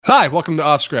Hi, welcome to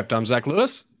Off Script. I'm Zach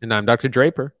Lewis. And I'm Dr.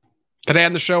 Draper. Today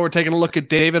on the show, we're taking a look at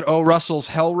David O. Russell's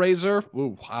Hellraiser.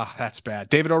 Ooh, that's bad.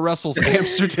 David O. Russell's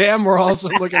Amsterdam. We're also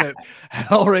looking at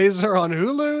Hellraiser on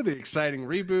Hulu. The exciting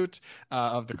reboot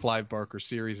of the Clive Barker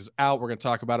series is out. We're going to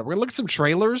talk about it. We're going to look at some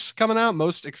trailers coming out.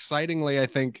 Most excitingly, I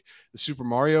think the Super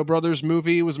Mario Brothers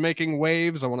movie was making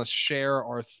waves. I want to share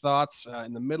our thoughts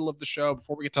in the middle of the show.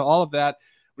 Before we get to all of that,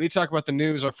 we need to talk about the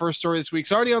news. Our first story this week's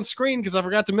already on screen because I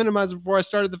forgot to minimize it before I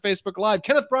started the Facebook Live.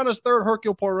 Kenneth Branagh's third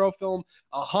Hercule Poirot film,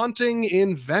 A Haunting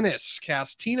in Venice,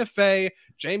 cast Tina Fey,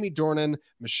 Jamie Dornan,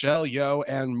 Michelle Yeoh,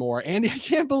 and more. Andy, I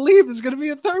can't believe there's going to be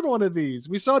a third one of these.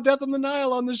 We saw Death on the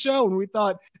Nile on the show, and we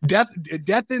thought, death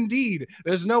indeed.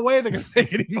 There's no way they're going to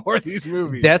make any more of these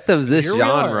movies. Death of this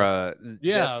genre.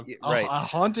 Yeah, right. A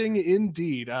haunting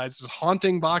indeed. It's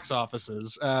haunting box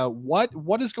offices.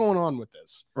 What is going on with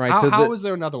this? Right. How is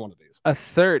there another one of these? A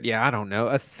third, I don't know.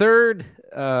 A third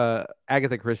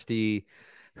Agatha Christie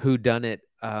whodunit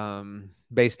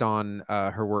based on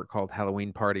her work called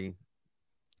Halloween Party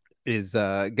is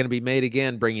going to be made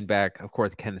again, bringing back, of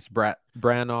course, Kenneth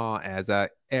Branagh as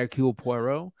Hercule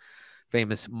Poirot,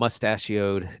 famous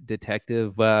mustachioed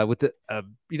detective with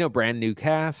a brand new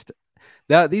cast.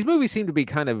 These movies seem to be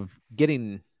kind of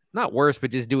getting not worse,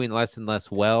 but just doing less and less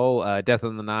well. Death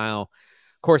on the Nile,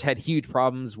 of course, had huge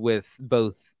problems with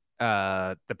both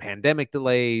the pandemic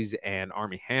delays and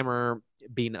Armie Hammer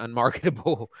being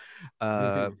unmarketable.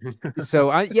 So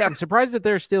I'm surprised that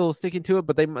they're still sticking to it,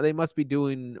 but they must be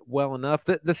doing well enough.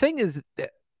 The thing is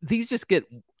that these just get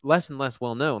less and less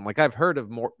well known. Like, I've heard of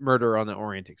Murder on the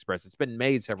Orient Express. It's been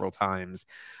made several times.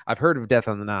 I've heard of Death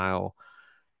on the Nile.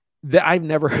 I've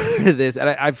never heard of this, and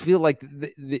I feel like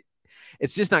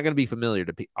it's just not going to be familiar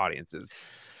to audiences.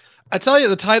 I tell you,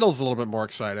 the title's a little bit more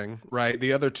exciting, right?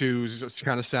 The other two just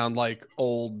kind of sound like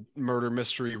old murder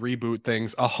mystery reboot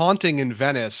things. A Haunting in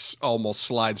Venice almost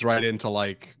slides right into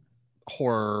like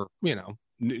horror,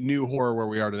 new horror where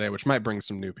we are today, which might bring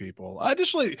some new people.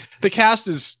 Additionally, the cast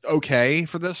is okay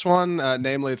for this one.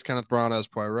 Namely, it's Kenneth Branagh as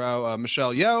Poirot.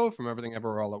 Michelle Yeoh from Everything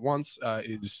Everywhere All at Once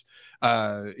is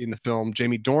in the film.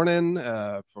 Jamie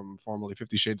Dornan from formerly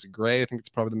 50 Shades of Grey. I think it's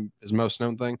probably his most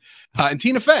known thing. And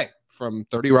Tina Fey from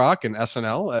 30 Rock and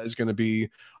SNL is going to be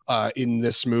in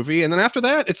this movie. And then after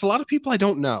that, it's a lot of people I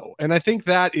don't know. And I think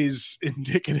that is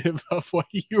indicative of what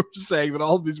you were saying, that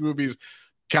all of these movies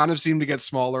kind of seem to get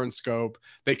smaller in scope.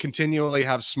 They continually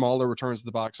have smaller returns to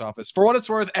the box office. For what it's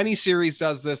worth, any series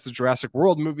does this. The Jurassic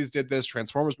World movies did this.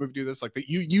 Transformers movie do this. Like,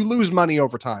 you lose money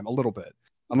over time a little bit,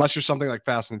 unless you're something like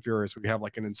Fast and Furious, where you have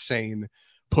like an insane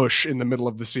push in the middle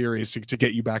of the series to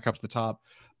get you back up to the top.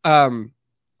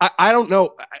 I don't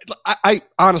know. I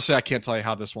honestly, I can't tell you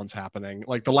how this one's happening.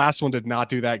 Like, the last one did not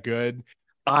do that good.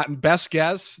 Best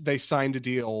guess, they signed a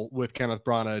deal with Kenneth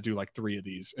Branagh to do like 3 of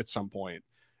these at some point.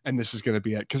 And this is going to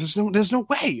be it, because there's no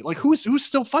way. Like, who's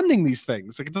still funding these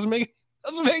things? Like, it doesn't make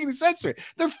any sense to me.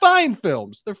 They're fine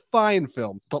films,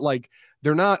 but like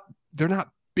they're not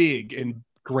big and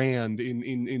grand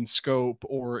in scope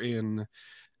or in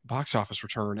box office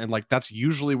return, and like that's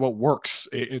usually what works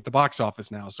at the box office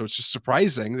now. So it's just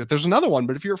surprising that there's another one.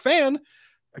 But if you're a fan,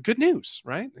 good news,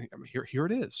 right? I mean, here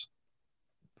it is.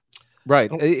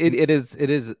 Right. It is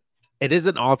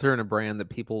an author and a brand that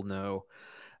people know.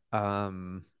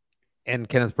 And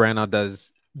Kenneth Branagh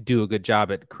does do a good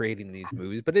job at creating these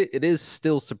movies, but it is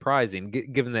still surprising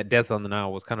given that Death on the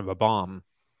Nile was kind of a bomb.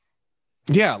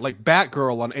 Yeah, like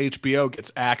Batgirl on HBO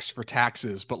gets axed for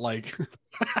taxes, but like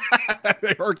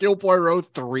Hercule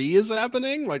Poirot 3 is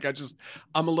happening. Like,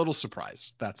 I'm a little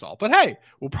surprised. That's all. But hey,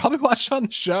 we'll probably watch it on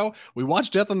the show. We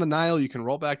watched Death on the Nile. You can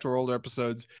roll back to our older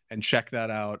episodes and check that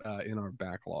out in our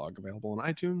backlog, available on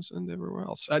iTunes and everywhere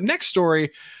else. Next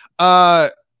story.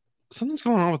 Something's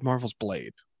going on with Marvel's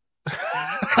Blade.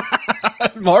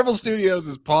 Marvel Studios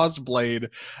has paused Blade,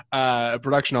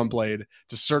 production on Blade,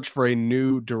 to search for a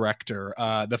new director.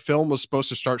 The film was supposed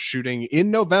to start shooting in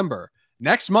November,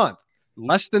 next month,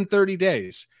 less than 30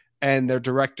 days. And their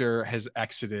director has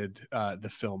exited the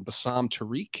film. Bassam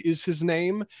Tariq is his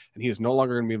name, and he is no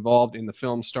longer going to be involved in the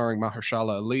film, starring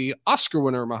Mahershala Ali, Oscar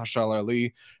winner Mahershala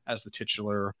Ali, as the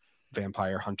titular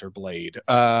vampire hunter Blade.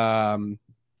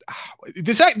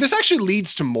 This actually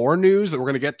leads to more news that we're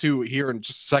going to get to here in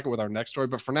just a second with our next story.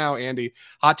 But for now, Andy,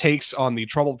 hot takes on the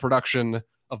troubled production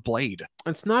of Blade.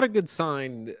 It's not a good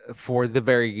sign for the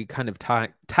very kind of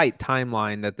tight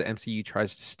timeline that the MCU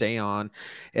tries to stay on.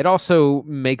 It also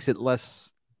makes it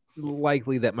less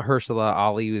likely that Mahershala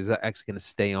Ali is actually going to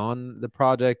stay on the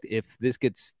project. If this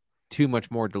gets too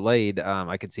much more delayed,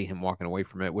 I could see him walking away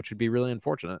from it, which would be really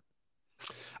unfortunate.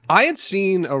 I had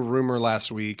seen a rumor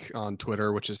last week on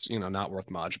Twitter, which is, not worth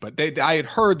much, but I had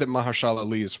heard that Mahershala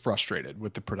Ali is frustrated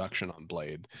with the production on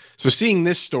Blade. So seeing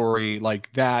this story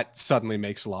like that suddenly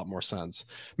makes a lot more sense.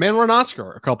 Man won an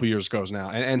Oscar a couple years ago now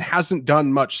and hasn't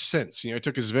done much since. He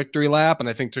took his victory lap and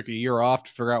I think took a year off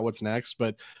to figure out what's next,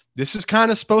 but this is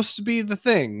kind of supposed to be the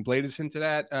thing. Blade is hinted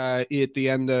at the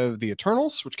end of The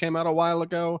Eternals, which came out a while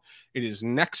ago. It is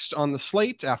next on the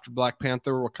slate after Black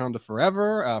Panther Wakanda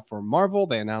Forever for Marvel.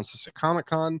 They announced this at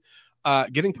Comic-Con.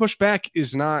 Getting pushed back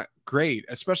is not great,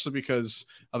 especially because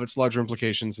of its larger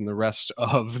implications in the rest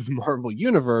of the Marvel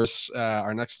universe.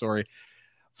 Our next story.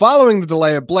 Following the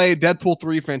delay of Blade, Deadpool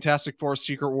 3, Fantastic Four,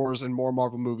 Secret Wars, and more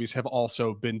Marvel movies have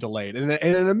also been delayed. And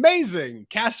an amazing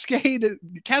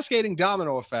cascading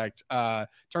domino effect.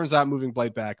 Turns out moving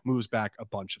Blade back moves back a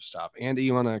bunch of stuff. Andy,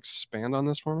 you want to expand on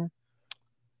this for me?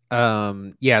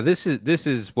 Yeah, this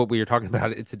is what we were talking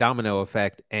about. It's a domino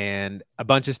effect, and a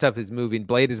bunch of stuff is moving.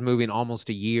 Blade is moving almost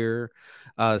a year.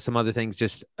 Some other things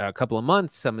just a couple of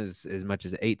months. Some as much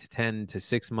as 8 to 10 to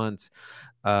 6 months.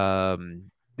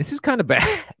 This is kind of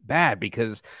bad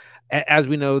because, as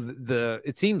we know,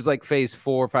 it seems like Phase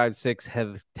 4, 5, 6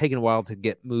 have taken a while to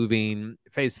get moving.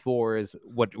 Phase 4 is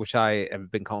which I have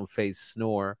been calling Phase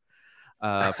Snore,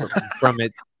 from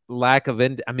its lack of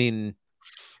end. I mean,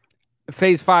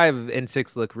 Phase 5 and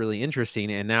 6 look really interesting,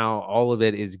 and now all of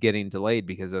it is getting delayed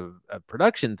because of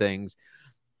production things,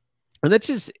 and that's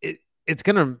just it's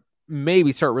gonna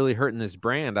maybe start really hurting this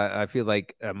brand. I feel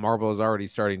like Marvel is already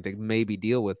starting to maybe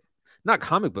deal with not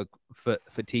comic book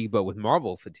fatigue, but with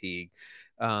Marvel fatigue.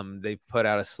 They've put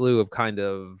out a slew of kind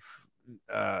of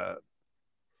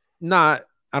not,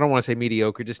 I don't want to say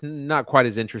mediocre, just not quite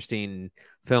as interesting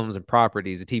films and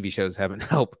properties. The TV shows haven't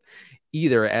helped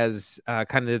either, as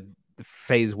kind of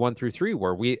Phase 1 through 3,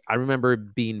 where I remember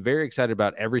being very excited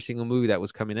about every single movie that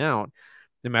was coming out,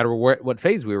 no matter what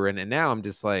phase we were in. And now I'm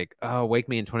just like, oh, wake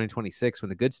me in 2026 when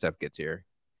the good stuff gets here.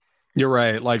 You're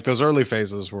right. Like those early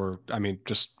phases were, I mean,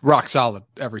 just rock solid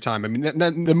every time. I mean,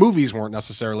 the movies weren't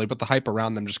necessarily, but the hype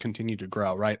around them just continued to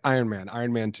grow, right? Iron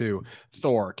Man 2,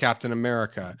 Thor, Captain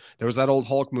America. There was that old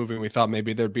Hulk movie. And we thought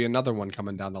maybe there'd be another one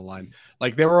coming down the line.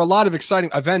 Like there were a lot of exciting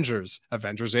Avengers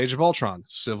Age of Ultron,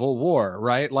 Civil War,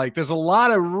 right? Like there's a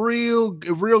lot of real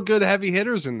good heavy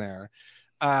hitters in there.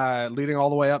 Leading all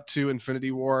the way up to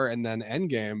Infinity War and then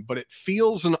Endgame, but it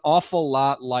feels an awful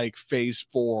lot like Phase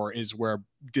 4 is where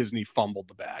Disney fumbled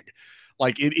the bag.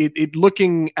 Like it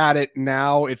looking at it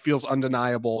now, it feels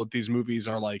undeniable that these movies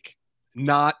are like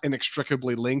not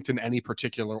inextricably linked in any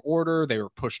particular order. They were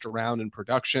pushed around in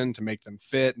production to make them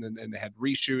fit, and they had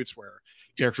reshoots where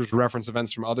characters reference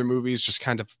events from other movies just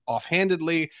kind of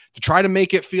offhandedly to try to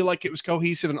make it feel like it was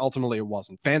cohesive, and ultimately it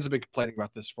wasn't. Fans have been complaining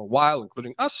about this for a while,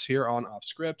 including us here on Off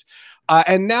Script.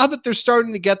 And now that they're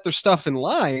starting to get their stuff in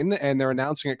line and they're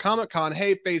announcing at Comic-Con,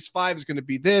 hey, Phase 5 is going to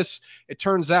be this, it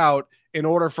turns out in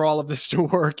order for all of this to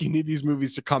work, you need these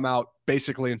movies to come out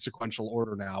basically in sequential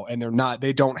order now. And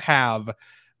they don't have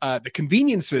the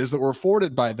conveniences that were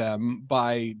afforded by them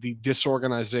by the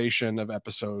disorganization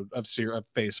of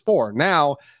Phase 4.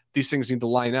 Now these things need to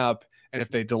line up. And if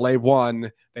they delay one,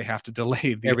 they have to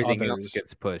delay the everything others. else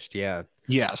gets pushed. Yeah.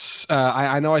 Yes.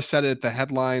 I know I said it at the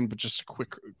headline, but just a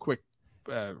quick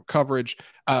coverage.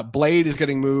 Blade is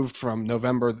getting moved from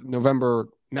November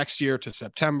next year to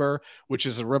September, which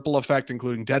is a ripple effect,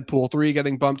 including Deadpool 3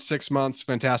 getting bumped 6 months,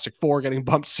 Fantastic Four getting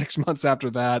bumped 6 months after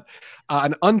that,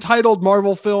 an untitled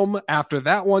Marvel film after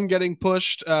that one getting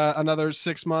pushed another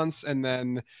 6 months, and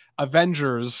then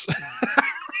Avengers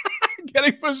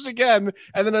getting pushed again,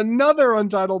 and then another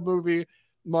untitled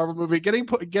Marvel movie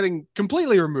getting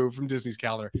completely removed from Disney's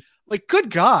calendar. Like, good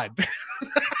God.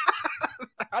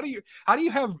 How do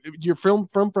you have your film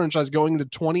franchise going into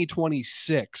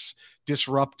 2026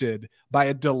 disrupted by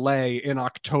a delay in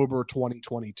October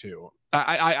 2022?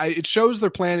 It shows they're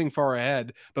planning far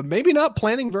ahead, but maybe not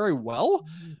planning very well,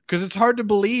 because it's hard to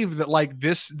believe that like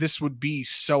this would be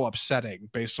so upsetting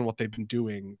based on what they've been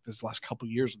doing this last couple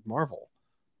of years with Marvel.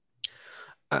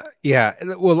 Yeah,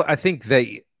 well, I think that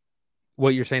what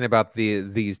you're saying about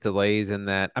these delays, and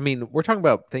that, I mean, we're talking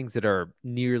about things that are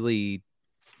nearly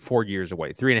 4 years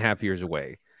away, 3.5 years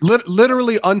away.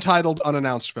 Literally untitled,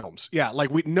 unannounced films. Yeah,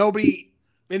 like nobody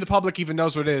in the public even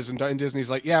knows what it is, and Disney's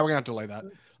like, yeah, we're gonna have to delay that.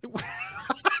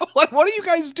 What are you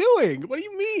guys doing? What do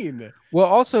you mean? Well,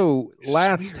 also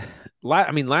last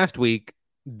week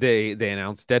they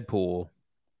announced Deadpool,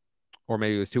 or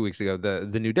maybe it was 2 weeks ago,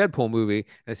 the new Deadpool movie.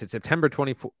 And it said September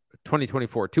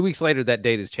 2024. 2 weeks later, that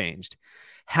date has changed.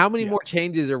 How many more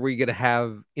changes are we going to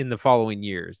have in the following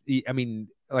years? I mean,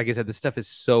 like I said, this stuff is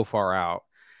so far out.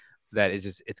 that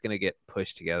it's going to get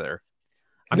pushed together.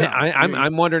 No,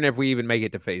 I'm wondering if we even make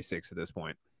it to phase 6 at this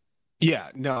point. Yeah,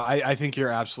 no, I think you're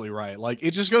absolutely right. Like,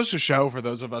 it just goes to show, for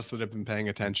those of us that have been paying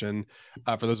attention,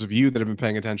 for those of you that have been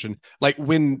paying attention, like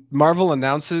when Marvel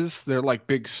announces their like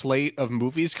big slate of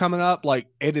movies coming up, like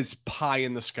it is pie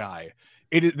in the sky.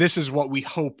 This is what we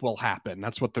hope will happen.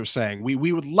 That's what they're saying.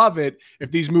 We would love it if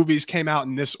these movies came out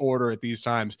in this order at these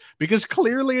times, because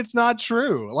clearly it's not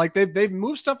true. Like they've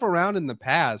moved stuff around in the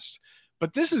past,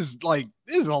 but this is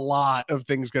a lot of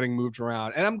things getting moved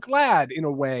around. And I'm glad in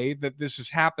a way that this is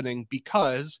happening,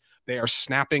 because they are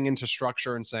snapping into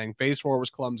structure and saying phase 4 was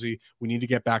clumsy. We need to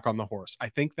get back on the horse. I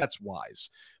think that's wise,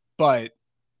 but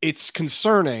it's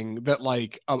concerning that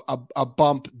like a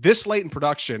bump this late in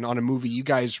production on a movie you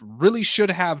guys really should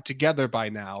have together by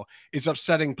now is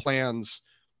upsetting plans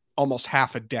almost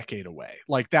half a decade away.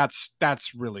 Like that's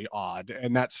really odd.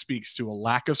 And that speaks to a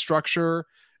lack of structure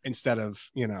instead of,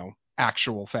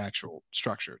 actual factual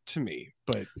structure to me.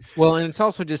 But and it's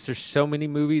also just there's so many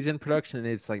movies in production, and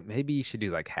it's like maybe you should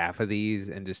do like half of these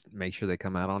and just make sure they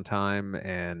come out on time.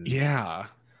 And yeah,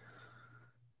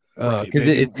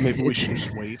 because maybe we should just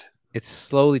wait. It's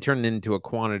slowly turning into a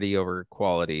quantity over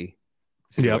quality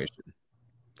situation. Yep.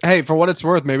 Hey, for what it's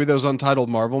worth, maybe those untitled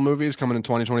Marvel movies coming in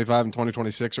 2025 and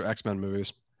 2026 are X-Men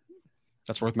movies.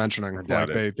 That's worth mentioning.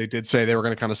 Like they did say they were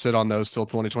going to kind of sit on those till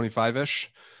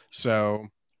 2025-ish. So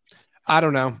I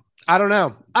don't know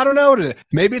what it is.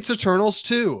 Maybe it's Eternals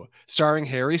 2, starring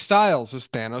Harry Styles as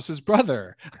Thanos'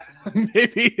 brother.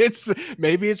 maybe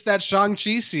it's that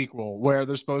Shang-Chi sequel where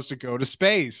they're supposed to go to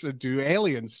space and do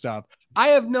alien stuff. I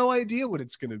have no idea what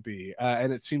it's going to be.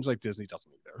 And it seems like Disney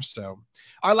doesn't either. So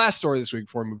our last story this week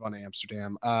before we move on to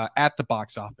Amsterdam, at the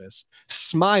box office,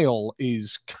 Smile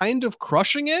is kind of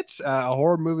crushing it. A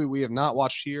horror movie we have not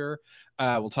watched here.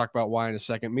 We'll talk about why in a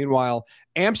second. Meanwhile,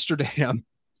 Amsterdam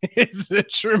is a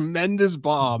tremendous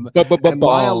bomb. And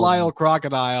Lyle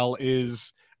Crocodile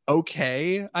is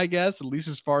okay, I guess, at least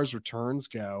as far as returns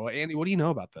go. Andy, what do you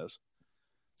know about this?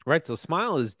 Right, so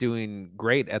Smile is doing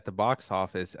great at the box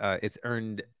office. It's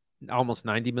earned almost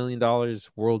 $90 million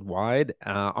worldwide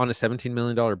on a $17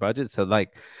 million budget. So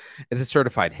like it's a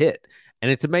certified hit.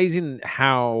 And it's amazing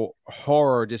how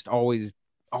horror just always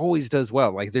does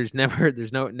well. Like there's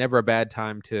never a bad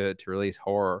time to release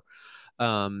horror.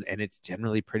 And it's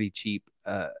generally pretty cheap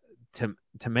to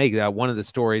make. One of the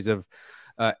stories of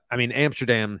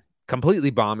Amsterdam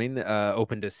completely bombing,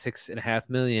 opened to $6.5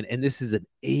 million, and this is an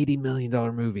 $80 million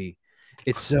movie.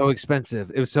 It's so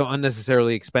expensive. It was so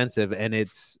unnecessarily expensive, and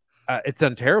it's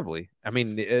done terribly. I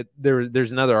mean,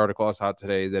 there's another article I saw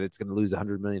today that it's going to lose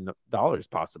 $100 million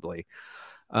possibly.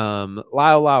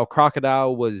 Lyle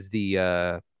Crocodile is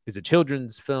a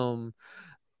children's film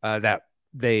that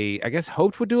they, I guess,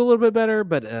 hoped would do a little bit better,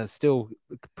 but still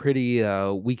pretty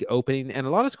weak opening. And a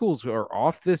lot of schools are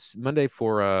off this Monday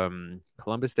for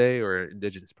Columbus Day or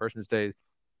Indigenous Persons Day.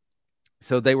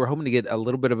 So they were hoping to get a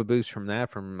little bit of a boost from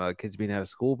that, from kids being out of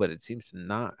school, but it seems to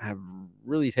not have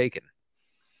really taken.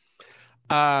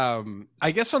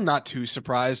 I guess I'm not too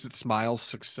surprised at Smile's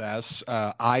success.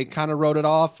 I kind of wrote it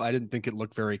off. I didn't think it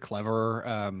looked very clever.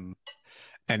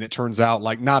 And it turns out,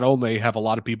 like, not only have a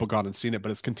lot of people gone and seen it,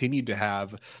 but it's continued to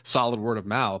have solid word of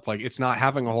mouth. Like, it's not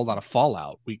having a whole lot of fall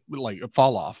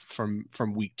off from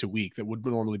week to week that would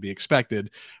normally be expected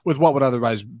with what would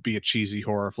otherwise be a cheesy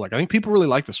horror flick. I think people really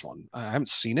like this one. I haven't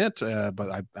seen it,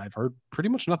 but I've heard pretty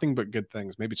much nothing but good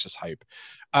things. Maybe it's just hype.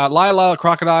 Lyle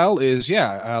Crocodile is,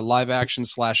 a live action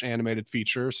 / animated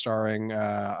feature starring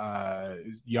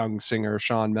young singer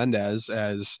Shawn Mendes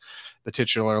as the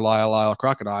titular Lyle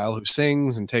Crocodile, who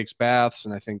sings and takes baths.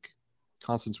 And I think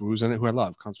Constance Wu's in it, who I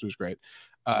love. Constance Wu's great.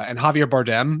 And Javier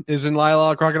Bardem is in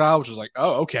Lyle Crocodile, which is like,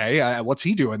 oh, okay. What's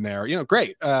he doing there?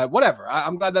 Great. Whatever.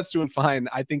 I'm glad that's doing fine.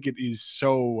 I think it is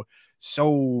so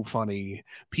funny.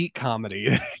 Peak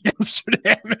comedy.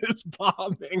 Amsterdam is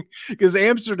bombing because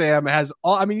Amsterdam has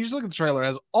all, you just look at the trailer, it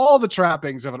has all the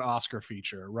trappings of an Oscar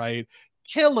feature, right?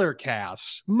 Killer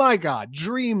cast. My God,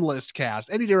 dream list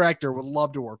cast. Any director would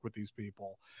love to work with these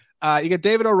people. You get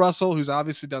David O. Russell, who's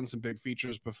obviously done some big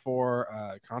features before,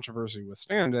 controversy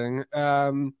withstanding.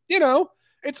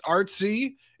 It's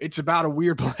artsy. It's about a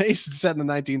weird place. It's set in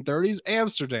the 1930s,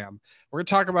 Amsterdam. We're going to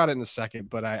talk about it in a second,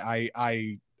 but I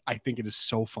think it is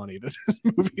so funny that this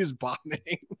movie is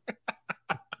bombing.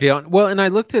 Yeah, well, and I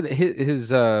looked at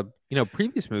his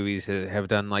previous movies have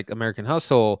done, like American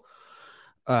Hustle,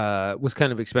 was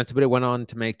kind of expensive, but it went on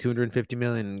to make $250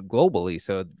 million globally.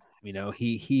 So,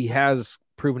 he has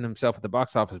proven himself at the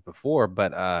box office before,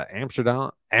 but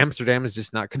Amsterdam is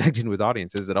just not connecting with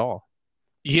audiences at all.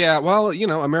 Yeah, well,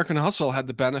 American Hustle had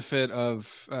the benefit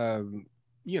of,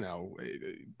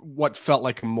 what felt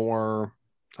like a more.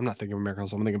 I'm not thinking of American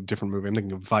Hustle. I'm thinking of a different movie. I'm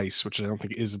thinking of Vice, which I don't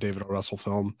think is a David O. Russell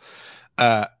film.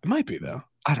 It might be though.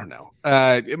 I don't know.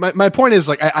 My point is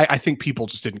like I think people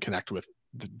just didn't connect with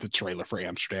the trailer for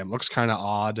Amsterdam. It looks kind of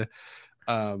odd.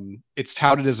 It's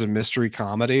touted as a mystery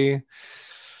comedy.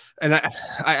 And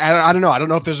I don't know. I don't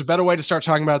know if there's a better way to start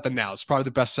talking about it than now. It's probably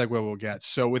the best segue we'll get.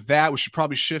 So with that, we should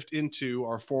probably shift into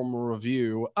our formal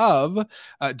review of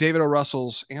David O.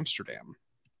 Russell's Amsterdam.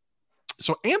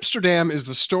 So Amsterdam is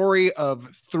the story of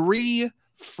three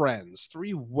friends,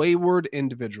 three wayward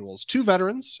individuals, two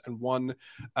veterans and one,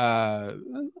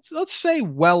 let's say,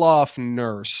 well-off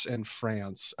nurse in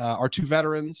France. Our two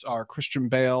veterans are Christian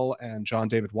Bale and John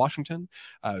David Washington.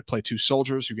 Play two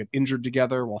soldiers who get injured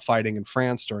together while fighting in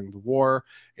France during the war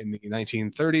in the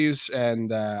 1930s.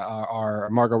 And our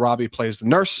Margot Robbie plays the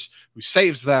nurse who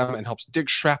saves them and helps dig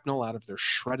shrapnel out of their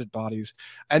shredded bodies.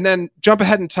 And then jump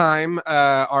ahead in time.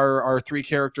 Our three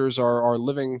characters are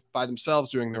living by themselves,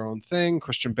 doing their own thing.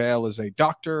 Christian Bale is a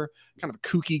doctor, kind of a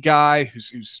kooky guy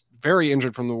who's very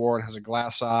injured from the war and has a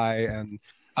glass eye and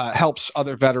helps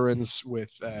other veterans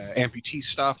with amputee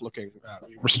stuff, looking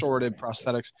restorative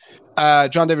prosthetics.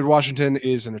 John David Washington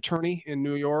is an attorney in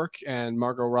New York, and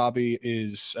Margot Robbie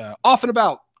is off and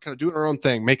about, kind of doing her own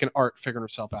thing, making art, figuring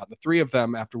herself out. The three of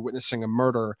them, after witnessing a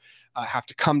murder, have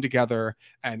to come together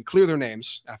and clear their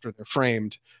names after they're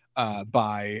framed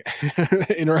by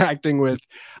interacting with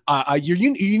a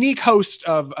unique host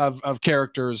of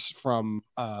characters from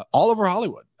all over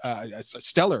Hollywood. A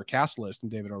stellar cast list in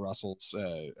David O. Russell's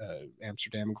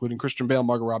Amsterdam, including Christian Bale,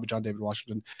 Margot Robbie, John David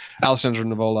Washington, Alessandra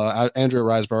Nivola, Andrea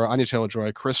Riseborough, Anya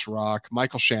Taylor-Joy, Chris Rock,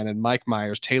 Michael Shannon, Mike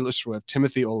Myers, Taylor Swift,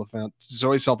 Timothy Olyphant,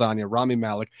 Zoe Saldana, Rami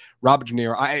Malek, Robert De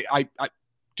Niro.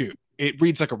 Dude, it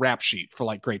reads like a rap sheet for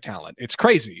like great talent. It's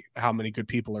crazy how many good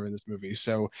people are in this movie.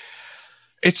 So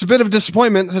it's a bit of a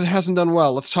disappointment that it hasn't done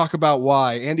well. Let's talk about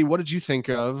why. Andy, what did you think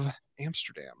of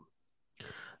Amsterdam?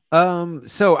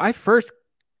 So I first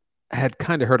had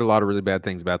kind of heard a lot of really bad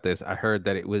things about this. I heard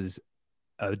that it was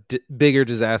a bigger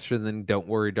disaster than Don't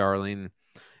Worry, Darling.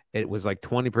 It was like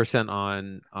 20%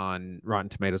 on Rotten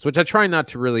Tomatoes, which I try not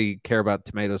to really care about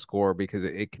tomato score because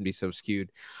it can be so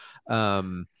skewed.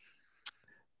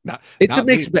 It's a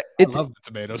mixed bag. I love the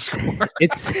tomato score.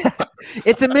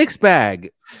 It's a mixed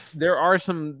bag. There are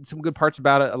some good parts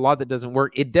about it. A lot that doesn't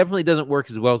work. It definitely doesn't work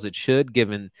as well as it should,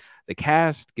 given the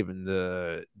cast, given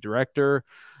the director.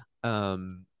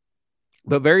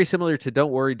 But very similar to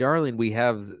Don't Worry, Darling, we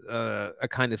have a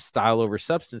kind of style over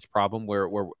substance problem where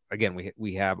again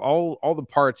we have all the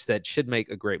parts that should make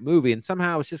a great movie, and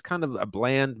somehow it's just kind of a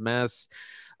bland mess.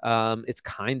 It's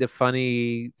kind of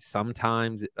funny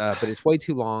sometimes, but it's way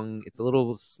too long. It's a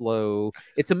little slow.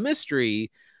 It's a mystery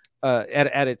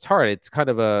at its heart. It's kind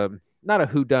of a not a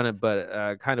whodunit,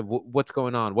 but kind of what's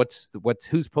going on. What's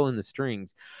who's pulling the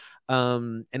strings.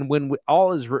 And when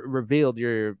all is revealed,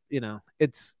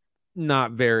 it's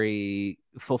not very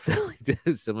fulfilling.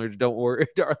 Similar to Don't Worry,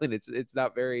 Darling. It's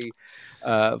not very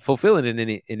fulfilling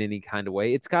in any kind of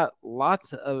way. It's got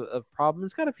lots of problems.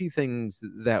 It's got a few things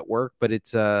that work, but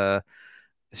it's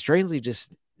strangely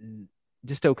just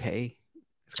okay.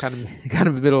 It's kind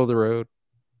of middle of the road.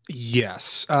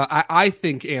 Yes, I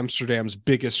think Amsterdam's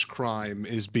biggest crime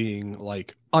is being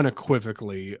like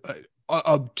unequivocally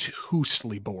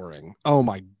obtusely boring. Oh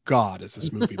my God, is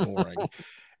this movie boring?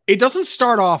 It doesn't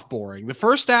start off boring. The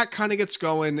first act kind of gets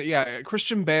going. Yeah,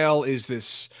 Christian Bale is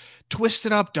this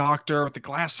twisted up doctor with the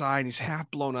glass eye, and he's half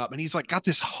blown up, and he's like got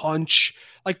this hunch,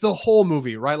 like the whole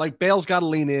movie, right? Like Bale's got to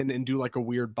lean in and do like a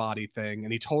weird body thing,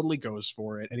 and he totally goes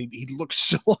for it, and he looks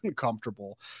so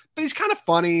uncomfortable, but he's kind of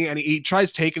funny, and he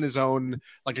tries taking his own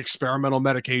like experimental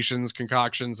medications,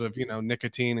 concoctions of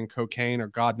nicotine and cocaine or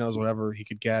God knows whatever he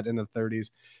could get in the 30s.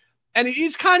 And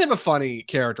he's kind of a funny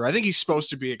character. I think he's supposed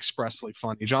to be expressly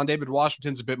funny. John David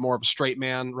Washington's a bit more of a straight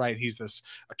man, right? He's this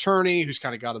attorney who's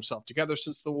kind of got himself together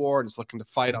since the war and is looking to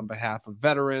fight on behalf of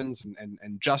veterans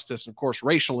and justice, and of course,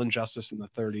 racial injustice in the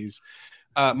 30s.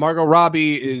 Margot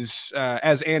Robbie is,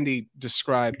 as Andy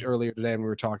described earlier today when we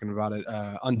were talking about it,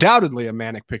 undoubtedly a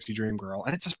manic pixie dream girl.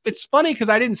 And it's funny because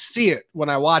I didn't see it when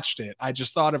I watched it. I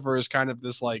just thought of her as kind of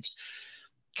this like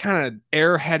kind of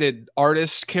airheaded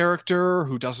artist character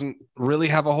who doesn't really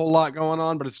have a whole lot going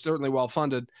on, but it's certainly well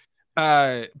funded.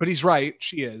 But he's right,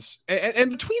 she is.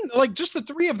 And between like just the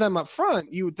three of them up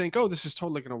front, you would think, oh, this is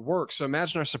totally going to work. So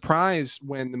imagine our surprise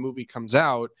when the movie comes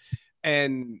out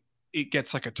and it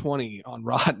gets like a 20 on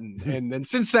Rotten. And then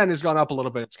since then it's gone up a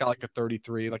little bit. It's got like a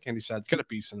 33. Like Andy said, it's got a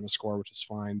B cinema score, which is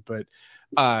fine. But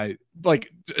like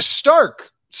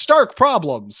stark stark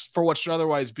problems for what should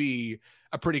otherwise be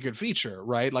a pretty good feature,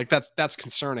 right? Like that's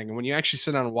concerning. And when you actually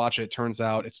sit down and watch it, it turns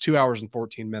out it's 2 hours and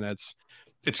 14 minutes.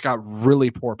 It's got really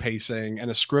poor pacing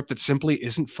and a script that simply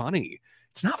isn't funny.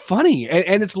 It's not funny,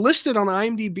 and it's listed on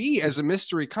IMDb as a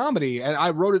mystery comedy. And I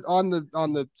wrote it on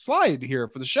the slide here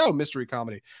for the show, mystery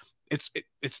comedy.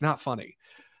 It's not funny.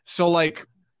 So like,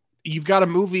 you've got a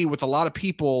movie with a lot of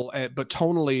people, but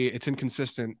tonally it's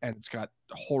inconsistent and it's got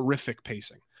horrific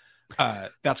pacing.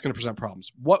 That's going to present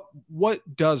problems.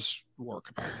 What does work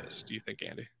about this, do you think,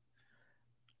 Andy?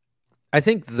 I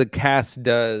think the cast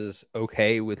does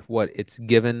okay with what it's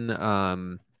given.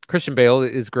 Christian Bale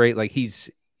is great. Like he's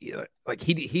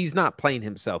not playing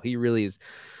himself. He really is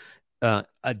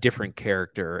a different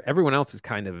character. Everyone else is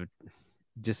kind of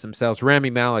just themselves. Rami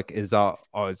Malek is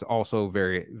also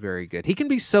very, very good. He can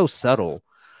be so subtle.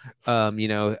 As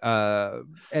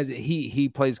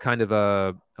he plays kind of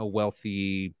a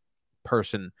wealthy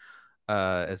person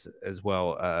as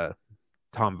well,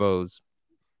 Tom Bowes.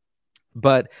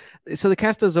 But so the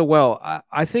cast does so well.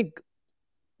 I think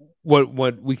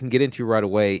what we can get into right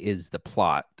away is the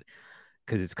plot,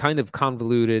 because it's kind of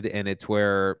convoluted, and it's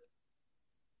where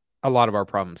a lot of our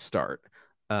problems start.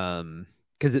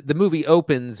 Because the movie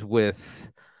opens with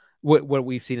what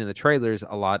we've seen in the trailers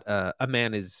a lot. A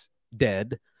man is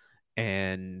dead,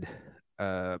 and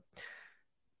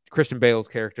Christian Bale's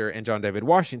character and John David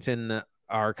Washington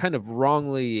are kind of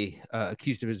wrongly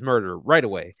accused of his murder right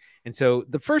away. And so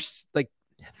the first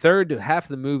third half of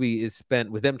the movie is spent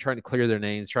with them trying to clear their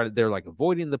names. They're like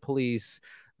avoiding the police.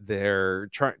 They're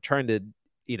trying to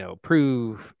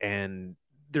prove, and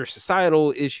there's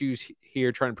societal issues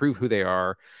here, trying to prove who they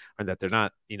are and that they're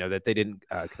not, that they didn't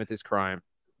commit this crime.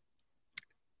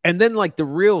 And then like the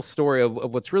real story of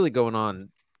what's really going on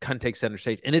kind of takes center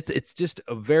stage, and it's just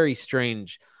a very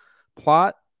strange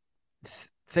plot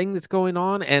thing that's going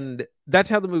on, and that's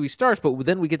how the movie starts. But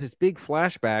then we get this big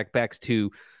flashback back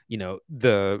to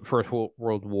the First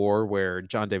World War, where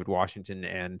John David Washington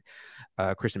and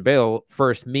Christian Bale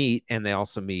first meet, and they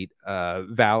also meet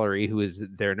Valerie, who is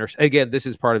their nurse. Again, this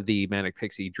is part of the Manic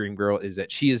Pixie Dream Girl, is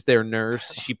that she is their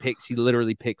nurse. She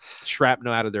literally picks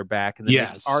shrapnel out of their back and then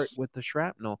makes art with the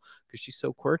shrapnel because she's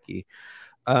so quirky.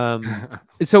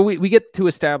 So we get to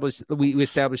establish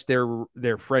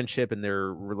their friendship and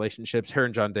their relationships. Her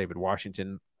and John David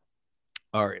Washington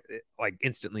are like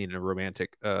instantly in a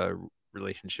romantic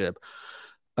relationship.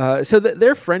 So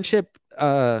their friendship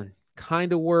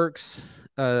kind of works.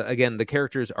 Again, the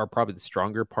characters are probably the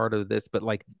stronger part of this, but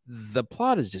like the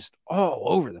plot is just all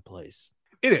over the place.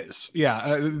 It is.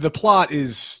 Yeah. The plot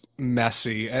is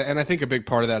messy. And I think a big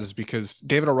part of that is because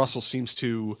David O. Russell seems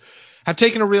to have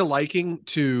taken a real liking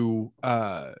to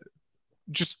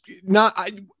just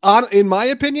not, in my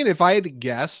opinion, if I had to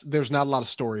guess, there's not a lot of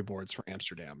storyboards for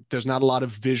Amsterdam. There's not a lot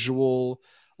of visual,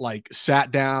 like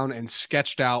sat down and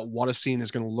sketched out what a scene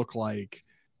is going to look like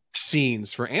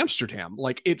scenes for Amsterdam.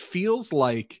 Like it feels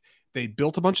like they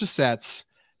built a bunch of sets.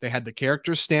 They had the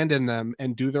characters stand in them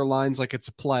and do their lines like it's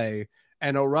a play.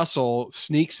 And O. Russell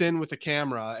sneaks in with the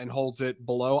camera and holds it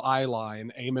below eye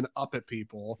line, aiming up at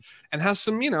people, and has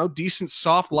some, decent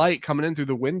soft light coming in through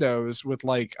the windows with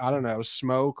like, I don't know,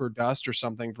 smoke or dust or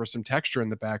something for some texture in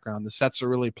the background. The sets are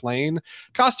really plain.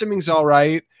 Costuming's all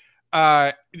right.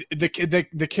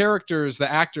 The characters,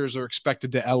 the actors are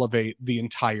expected to elevate the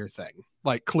entire thing.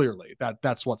 Like clearly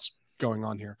that's what's going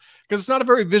on here, because it's not a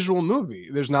very visual movie.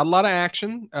 There's not a lot of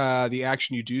action. The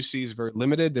action you do see is very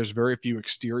limited. There's very few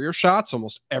exterior shots.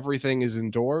 Almost everything is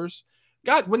indoors.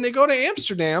 God, when they go to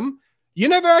Amsterdam, you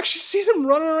never actually see them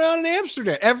running around in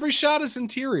Amsterdam. Every shot is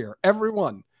interior,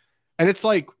 everyone. And it's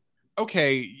like,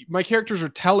 okay, my characters are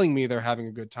telling me they're having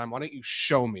a good time. Why don't you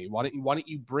show me? Why don't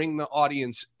you bring the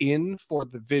audience in for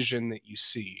the vision that you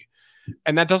see?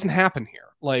 And that doesn't happen here.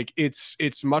 Like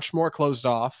it's much more closed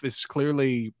off. It's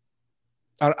clearly,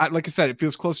 like I said, it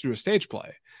feels closer to a stage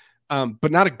play,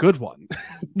 but not a good one,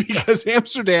 because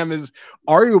Amsterdam is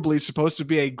arguably supposed to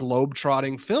be a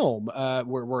globe-trotting film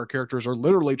where characters are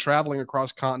literally traveling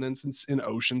across continents and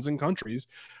oceans and countries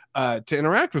to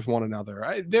interact with one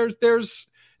another. There's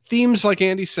themes, like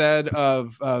Andy said,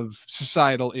 of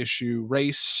societal issue,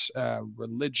 race,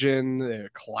 religion,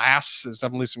 class. There's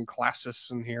definitely some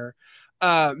classists in here.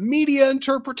 Media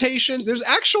interpretation. There's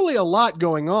actually a lot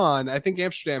going on. I think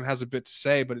Amsterdam has a bit to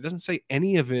say, but it doesn't say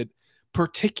any of it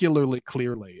particularly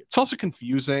clearly. It's also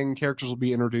confusing. Characters will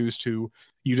be introduced who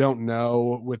you don't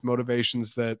know, with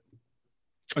motivations that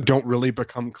don't really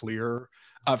become clear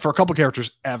for a couple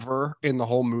characters ever in the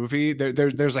whole movie.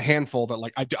 There's a handful that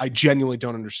like I genuinely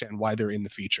don't understand why they're in the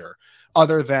feature,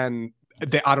 other than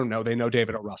I don't know. They know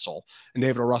David O. Russell, and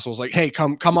David O. Russell was like, "Hey,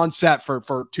 come on set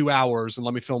for 2 hours and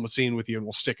let me film a scene with you, and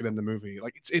we'll stick it in the movie."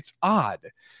 Like it's odd.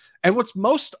 And what's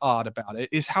most odd about it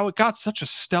is how it got such a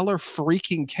stellar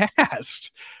freaking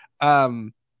cast.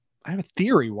 I have a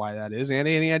theory why that is.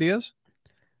 Andy, any ideas?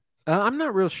 I'm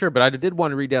not real sure, but I did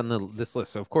want to read down this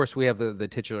list. So, of course, we have the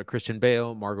titular Christian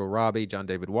Bale, Margot Robbie, John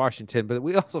David Washington, but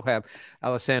we also have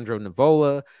Alessandro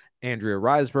Nivola, Andrea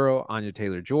Riseborough, Anya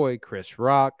Taylor-Joy, Chris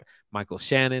Rock, Michael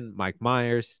Shannon, Mike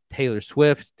Myers, Taylor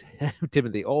Swift,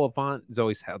 Timothy Olyphant,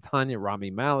 Zoe Saldana,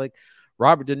 Rami Malek,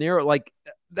 Robert De Niro. Like,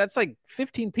 that's like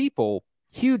 15 people,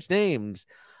 huge names.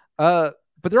 But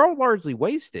they're all largely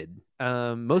wasted.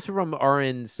 Most of them are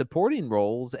in supporting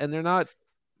roles, and they're not.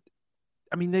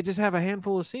 I mean, they just have a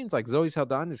handful of scenes. Like Zoe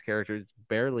Saldana's character is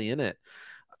barely in it.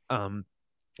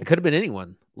 It could have been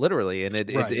anyone, literally, and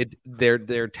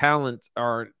their talents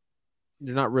aren't.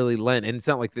 They're not really lent, and it's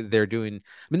not like they're doing. I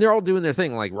mean, they're all doing their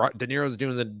thing. Like De Niro's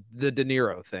doing the De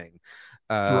Niro thing.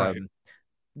 Right.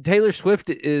 Taylor Swift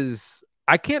is.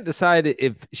 I can't decide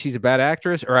if she's a bad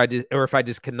actress or if I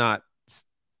just cannot.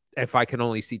 If I can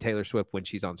only see Taylor Swift when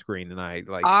she's on screen, and I have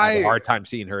a hard time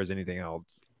seeing her as anything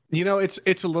else. You know, it's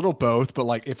a little both, but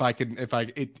like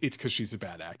it's because she's a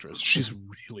bad actress. She's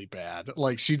really bad.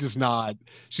 Like she's not.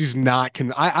 You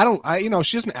know,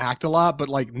 she doesn't act a lot, but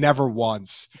like never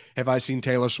once have I seen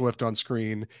Taylor Swift on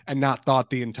screen and not thought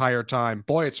the entire time,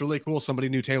 boy, it's really cool somebody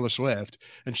knew Taylor Swift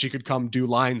and she could come do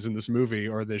lines in this movie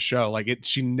or this show. Like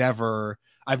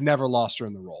I've never lost her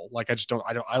in the role. Like I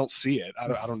don't see it.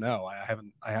 I don't know.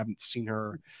 I haven't seen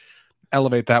her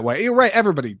elevate that way. You're right.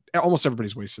 Almost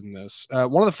everybody's wasted in this.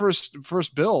 One of the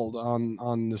first build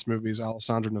on this movie is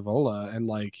Alessandro Nivola, and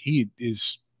like he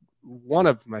is one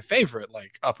of my favorite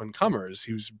like up and comers.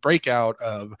 He was breakout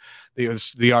of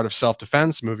the Art of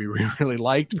Self-Defense movie we really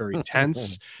liked. Very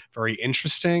tense, very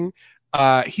interesting.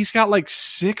 He's got like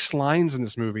 6 lines in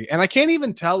this movie, and I can't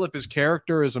even tell if his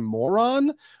character is a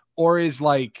moron or is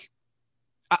like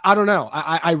I don't know.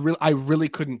 I really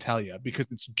couldn't tell you because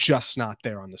it's just not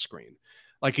there on the screen.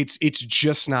 Like it's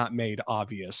just not made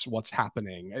obvious what's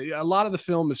happening. A lot of the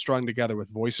film is strung together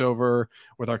with voiceover,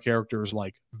 with our characters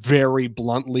like very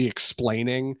bluntly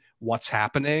explaining what's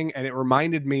happening. And it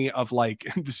reminded me of like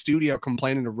the studio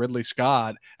complaining to Ridley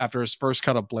Scott after his first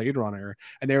cut of Blade Runner.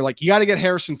 And they're like, you got to get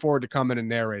Harrison Ford to come in and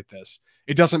narrate this.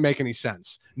 It doesn't make any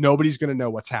sense. Nobody's going to know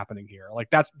what's happening here.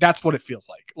 Like that's what it feels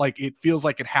like. Like it feels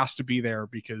like it has to be there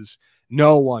because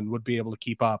no one would be able to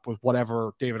keep up with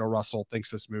whatever David O. Russell thinks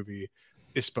this movie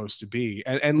is supposed to be.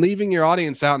 And leaving your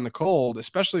audience out in the cold,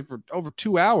 especially for over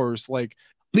 2 hours, like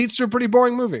leads to a pretty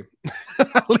boring movie.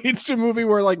 Leads to a movie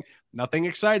where like nothing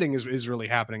exciting is really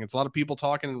happening. It's a lot of people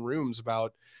talking in rooms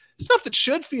about stuff that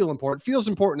should feel important, feels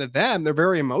important to them. They're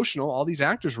very emotional. All these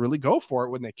actors really go for it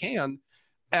when they can.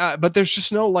 But there's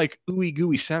just no like ooey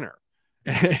gooey center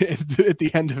at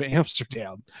the end of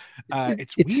Amsterdam.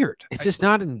 It's weird. It's just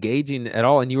not engaging at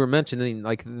all. And you were mentioning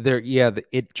like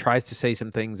it tries to say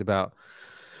some things about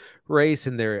race,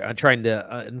 and they're trying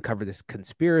to uncover this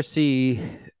conspiracy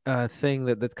thing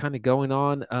that's kind of going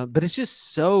on. But it's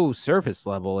just so surface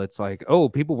level. It's like, oh,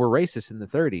 people were racist in the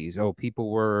 30s. Oh,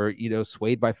 people were,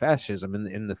 swayed by fascism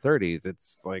in the 30s.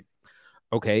 It's like,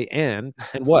 okay, and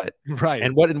what? Right.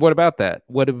 And what about that?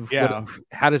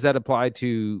 How does that apply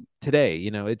to today?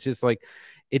 It's just like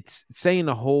it's saying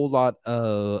a whole lot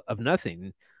of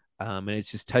nothing. And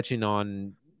it's just touching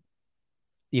on,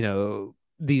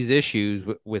 these issues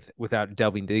without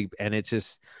delving deep. And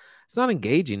it's not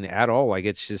engaging at all. Like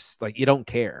it's just like you don't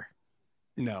care.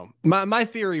 No. My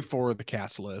theory for the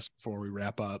cast list before we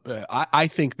wrap up, I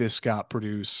think this got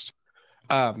produced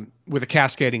with a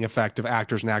cascading effect of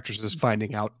actors and actresses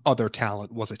finding out other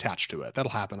talent was attached to it.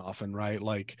 That'll happen often, right?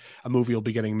 Like a movie will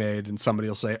be getting made and somebody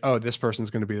will say, oh, this person's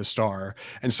going to be the star.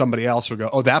 And somebody else will go,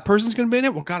 oh, that person's going to be in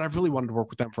it? Well, God, I've really wanted to work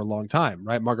with them for a long time,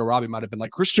 right? Margot Robbie might have been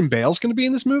like, Christian Bale's going to be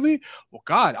in this movie? Well,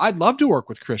 God, I'd love to work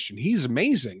with Christian. He's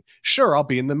amazing. Sure, I'll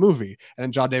be in the movie. And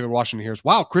then John David Washington hears,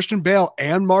 wow, Christian Bale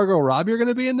and Margot Robbie are going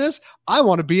to be in this? I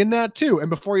want to be in that too. And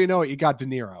before you know it, you got De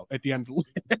Niro at the end of the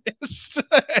list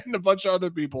and a bunch of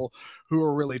other people who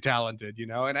are really talented,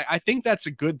 and I think that's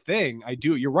a good thing. I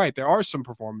do. You're right. There are some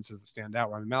performances that stand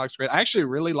out. Rami Malek's great. I actually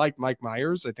really like Mike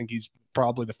Myers. I think he's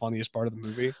probably the funniest part of the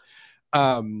movie.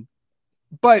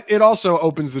 But it also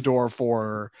opens the door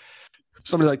for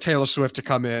somebody like Taylor Swift to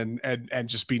come in and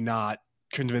just be not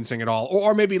convincing at all.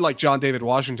 Or maybe like John David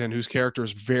Washington, whose character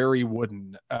is very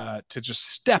wooden, to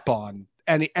just step on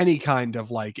any kind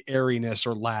of like airiness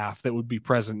or laugh that would be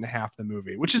present in half the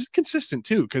movie, which is consistent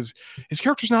too, because his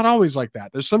character's not always like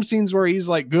that. There's some scenes where he's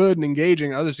like good and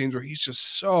engaging, and other scenes where he's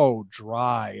just so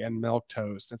dry and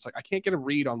milquetoast. It's like I can't get a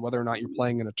read on whether or not you're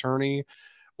playing an attorney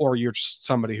or you're just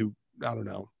somebody who, I don't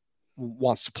know,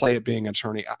 wants to play at being an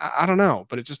attorney. I don't know,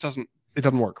 but it just doesn't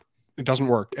work. It doesn't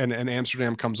work. And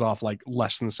Amsterdam comes off like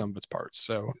less than the sum of its parts.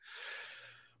 So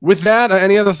with that,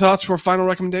 any other thoughts for final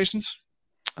recommendations?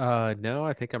 No,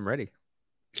 I think I'm ready.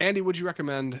 Andy, would you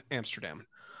recommend Amsterdam?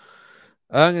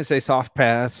 I'm gonna say soft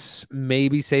pass.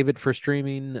 Maybe save it for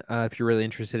streaming if you're really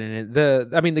interested in it.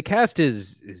 The cast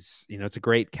is it's a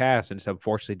great cast, and so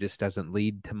unfortunately just doesn't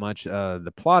lead to much.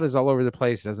 The plot is all over the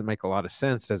place. It doesn't make a lot of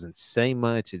sense. Doesn't say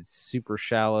much. It's super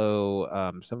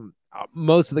shallow.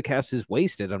 Most of the cast is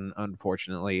wasted.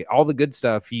 Unfortunately, all the good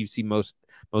stuff you see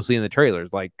mostly in the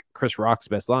trailers. Like Chris Rock's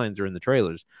best lines are in the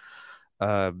trailers.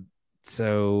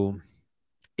 So.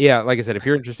 Yeah, like I said, if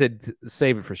you're interested,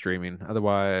 save it for streaming.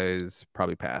 Otherwise,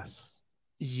 probably pass.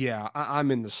 Yeah, I'm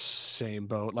in the same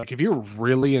boat. Like, if you're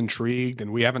really intrigued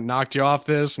and we haven't knocked you off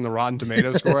this and the Rotten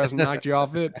Tomato score hasn't knocked you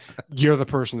off it, you're the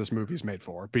person this movie's made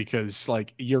for, because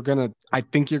like I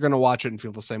think you're gonna watch it and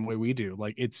feel the same way we do.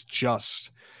 Like, it's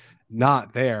just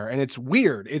not there. And it's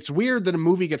weird. It's weird that a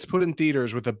movie gets put in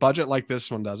theaters with a budget like this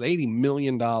one does, $80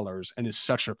 million, and is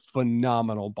such a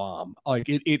phenomenal bomb. Like,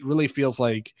 it really feels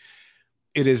like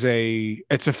it's a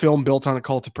film built on a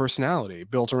cult of personality,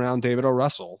 built around David O.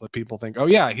 Russell, that people think, oh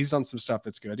yeah, he's done some stuff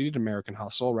that's good. He did American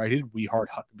Hustle, right? He did We Heart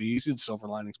Huckabees, he did Silver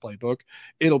Linings Playbook.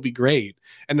 It'll be great.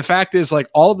 And the fact is, like,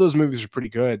 all of those movies are pretty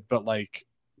good, but like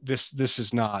this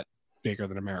is not bigger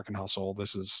than American Hustle.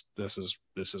 This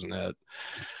isn't it.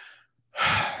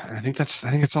 I think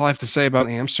that's all I have to say about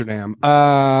Amsterdam.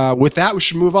 With that, we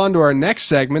should move on to our next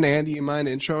segment. Andy, you mind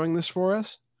introing this for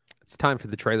us? It's time for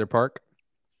the trailer park.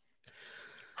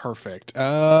 Perfect.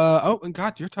 And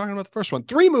God, you're talking about the first one.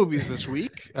 3 movies this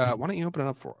week. Why don't you open it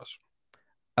up for us?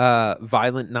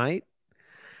 Violent Night.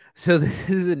 So this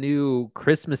is a new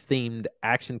Christmas-themed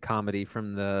action comedy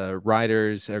from the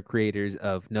writers or creators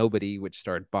of Nobody, which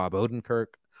starred Bob Odenkirk,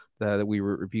 that we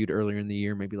reviewed earlier in the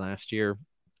year, maybe last year.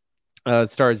 It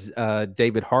stars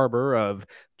David Harbour of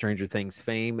Stranger Things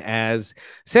fame as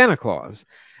Santa Claus.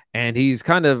 And he's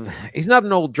not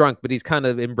an old drunk, but he's kind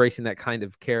of embracing that kind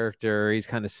of character. He's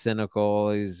kind of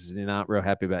cynical. He's not real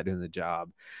happy about doing the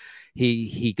job.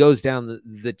 He goes down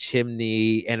the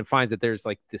chimney and finds that there's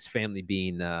like this family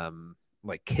being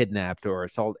like kidnapped or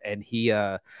assaulted, and he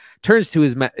turns to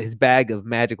his bag of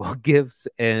magical gifts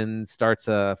and starts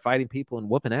fighting people and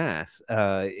whooping ass,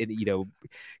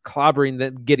 clobbering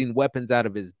them, getting weapons out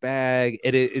of his bag.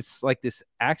 It's like this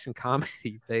action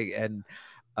comedy thing, and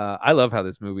I love how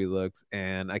this movie looks,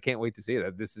 and I can't wait to see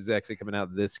that. This is actually coming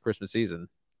out this Christmas season.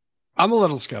 I'm a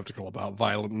little skeptical about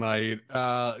Violent Night.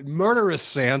 Murderous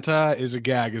Santa is a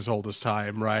gag as old as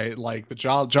time, right? Like the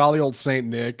jolly old Saint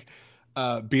Nick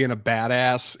being a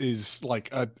badass is like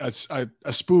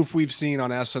a spoof we've seen on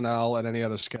SNL and any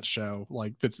other sketch show,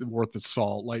 like that's worth its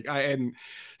salt. And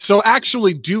so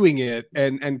actually doing it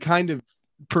and kind of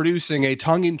producing a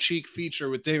tongue-in-cheek feature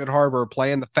with David Harbour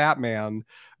playing the Fat Man,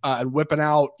 and whipping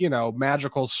out,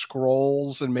 magical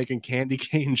scrolls and making candy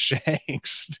cane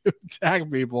shanks to attack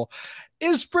people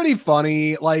is pretty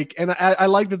funny. Like, and I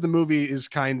like that the movie is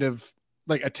kind of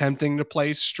like attempting to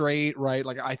play straight, right?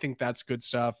 Like, I think that's good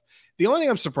stuff. The only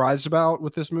thing I'm surprised about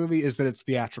with this movie is that it's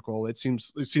theatrical. It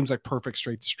seems like perfect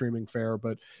straight to streaming fare,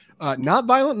 but not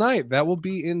Violent Night. That will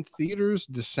be in theaters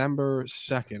December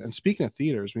 2nd. And speaking of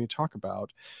theaters, when you talk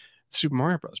about the Super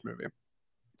Mario Bros. Movie.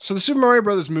 So the Super Mario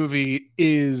Brothers movie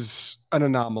is an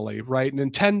anomaly, right?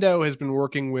 Nintendo has been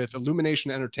working with Illumination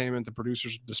Entertainment, the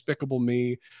producers of Despicable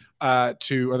Me, or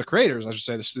the creators, I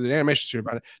should say, the animation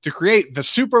studio, to create the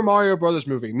Super Mario Brothers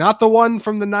movie, not the one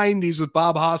from the 90s with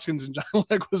Bob Hoskins and John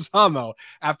Leguizamo.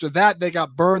 After that, they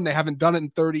got burned. They haven't done it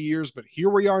in 30 years, but here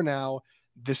we are now.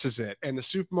 This is it. And the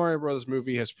Super Mario Brothers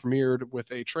movie has premiered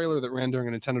with a trailer that ran during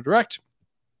a Nintendo Direct,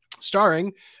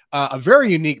 starring a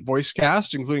very unique voice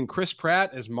cast, including Chris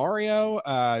Pratt as Mario,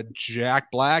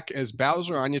 Jack Black as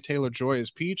Bowser, Anya Taylor-Joy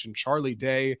as Peach, and Charlie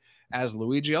Day as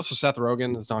Luigi. Also Seth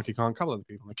Rogen as Donkey Kong, a couple other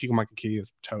people, like Keegan-Michael Key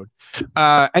as Toad.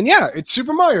 And yeah, it's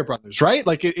Super Mario Brothers, right?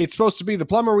 Like it's supposed to be the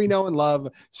plumber we know and love,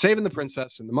 saving the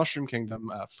princess in the Mushroom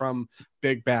Kingdom from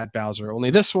Big Bad Bowser.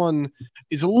 Only this one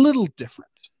is a little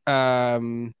different.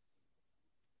 Andy,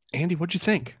 what'd you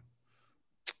think?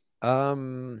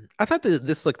 I thought that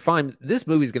this looked fine. This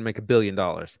movie's gonna make $1 billion.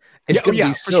 It's gonna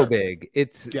be so big.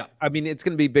 I mean, it's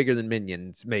gonna be bigger than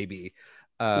Minions, maybe.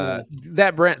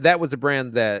 That was a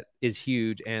brand that is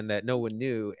huge and that no one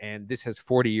knew, and this has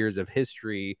 40 years of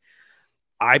history.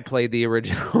 I played the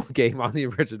original game on the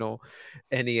original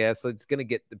NES, so it's gonna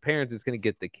get the parents, it's gonna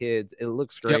get the kids. It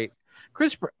looks great. Yep.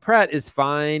 Chris Pratt is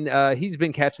fine. He's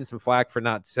been catching some flack for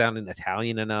not sounding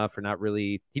Italian enough, or not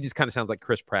really. He just kind of sounds like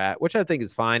Chris Pratt, which I think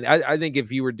is fine. I think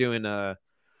if you were doing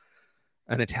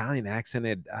an Italian accent,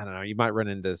 I don't know, you might run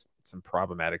into some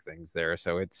problematic things there.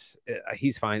 So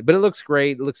he's fine, but it looks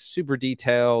great. It looks super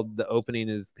detailed. The opening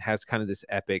has kind of this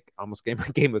epic, almost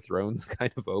Game of Thrones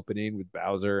kind of opening with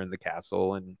Bowser and the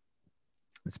castle and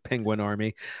this penguin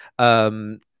army.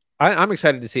 I'm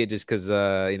excited to see it just because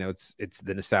it's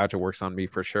the nostalgia works on me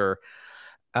for sure,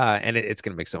 and it's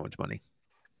going to make so much money.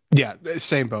 Yeah,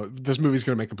 same boat. This movie's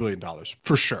going to make $1 billion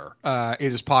for sure.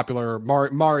 It is popular.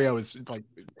 Mario is like,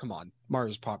 come on.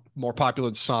 Mario's more popular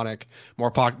than Sonic,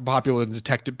 more popular than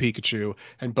Detective Pikachu,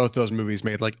 and both those movies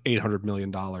made like $800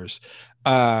 million.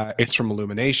 It's from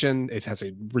Illumination. It has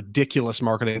a ridiculous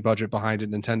marketing budget behind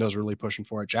it. Nintendo's really pushing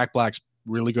for it. Jack Black's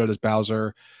really good as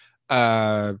Bowser.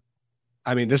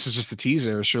 I mean, this is just a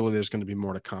teaser. Surely there's going to be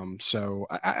more to come. So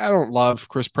I don't love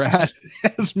Chris Pratt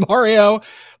as Mario,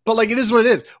 but like, it is what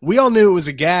it is. We all knew it was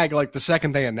a gag like the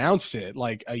second they announced it,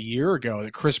 like a year ago,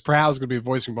 that Chris Pratt was going to be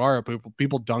voicing Mario.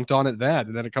 People dunked on it then,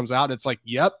 and then it comes out and it's like,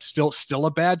 yep, still a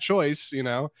bad choice,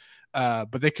 but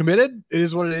they committed. It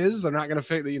is what it is. They're not going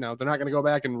to they're not going to go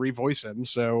back and revoice him.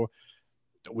 So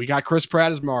we got Chris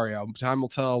Pratt as Mario. Time will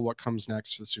tell what comes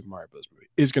next for the Super Mario Bros. Movie.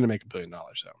 Is going to make $1 billion.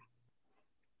 So.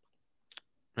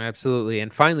 Absolutely.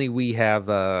 And finally, we have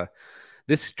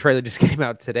this trailer just came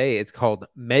out today. It's called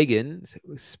Megan,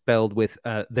 spelled with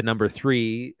the number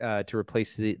 3 to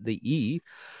replace the E.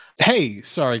 Hey,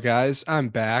 sorry guys, I'm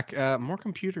back. More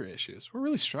computer issues. We're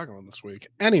really struggling this week.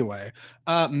 Anyway,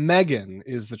 Megan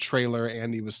is the trailer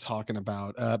Andy was talking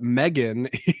about. Megan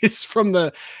is from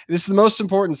this is the most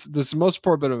important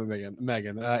bit of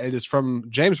Megan. It is from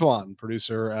James Wan,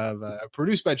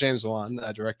 produced by James Wan,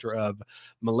 director of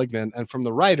Malignant, and from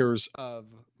the writers of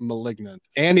Malignant.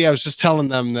 Andy, I was just telling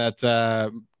them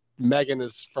that Megan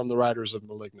is from the writers of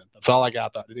Malignant. That's all I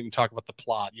got, though. I didn't even talk about the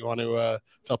plot. You want to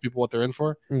tell people what they're in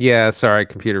for? Yeah, sorry,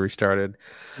 computer restarted.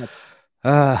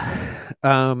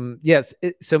 Yes.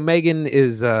 So Megan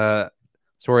is a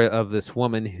story of this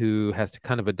woman who has to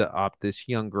kind of adopt this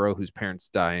young girl whose parents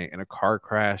die in a car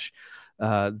crash.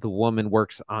 The woman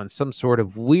works on some sort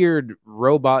of weird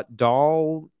robot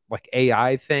doll, like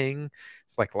AI thing.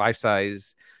 It's like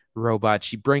life-size robot.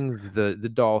 She brings the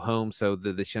doll home so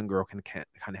that this young girl can kind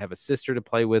of have a sister to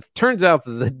play with. Turns out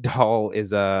that the doll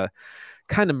is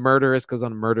kind of murderous, goes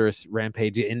on a murderous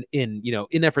rampage in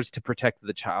efforts to protect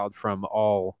the child from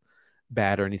all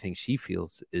bad or anything she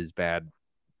feels is bad.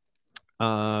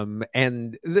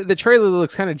 And the trailer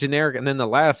looks kind of generic, and then the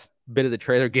last bit of the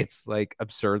trailer gets like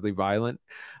absurdly violent,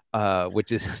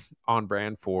 which is on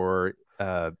brand for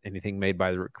anything made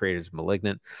by the creators of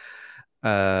Malignant.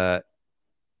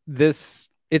 It's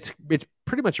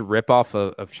pretty much a ripoff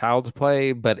of Child's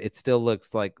Play, but it still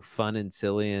looks like fun and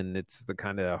silly, and it's the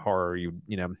kind of horror you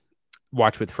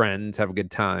watch with friends, have a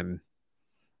good time.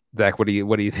 Zach, what do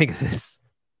you think of this?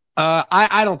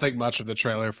 I don't think much of the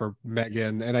trailer for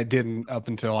Megan, and I didn't up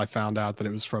until I found out that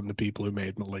it was from the people who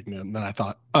made Malignant, and then I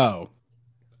thought, oh,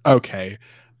 okay,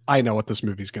 I know what this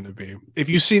movie's going to be. If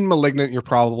you've seen Malignant, you're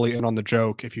probably in on the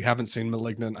joke. If you haven't seen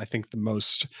Malignant, I think the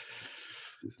most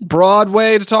broad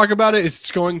way to talk about it is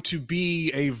it's going to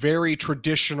be a very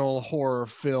traditional horror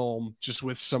film, just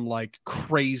with some like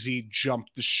crazy jump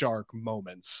the shark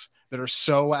moments that are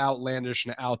so outlandish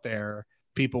and out there,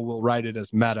 people will write it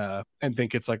as meta and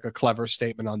think it's like a clever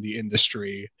statement on the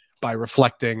industry by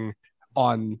reflecting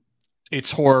on its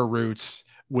horror roots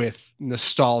with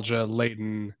nostalgia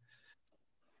laden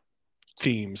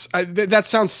themes. That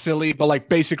sounds silly, but like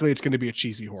basically it's going to be a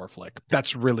cheesy horror flick.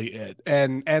 That's really it.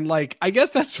 And like, I guess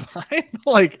that's fine.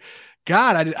 Like,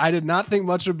 God, I did not think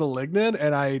much of Malignant,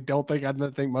 and I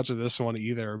didn't think much of this one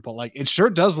either, but like, it sure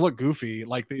does look goofy.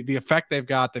 Like the effect they've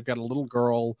got a little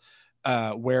girl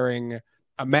wearing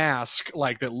a mask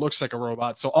like that looks like a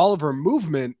robot. So all of her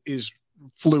movement is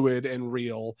fluid and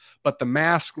real, but the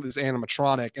mask is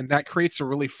animatronic, and that creates a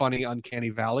really funny uncanny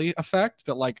valley effect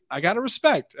that like I gotta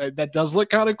respect. That does look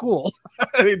kind of cool.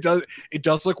 It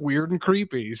does look weird and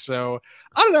creepy. So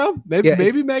I don't know,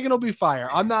 maybe Megan will be fire.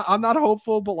 I'm not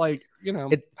hopeful, but like,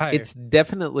 it's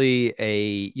definitely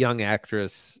a young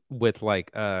actress with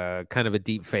like kind of a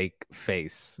deep fake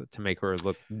face to make her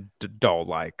look doll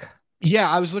like.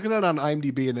 Yeah, I was looking at it on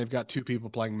IMDb, and they've got 2 people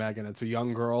playing Megan. It's a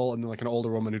young girl and then like an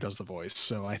older woman who does the voice.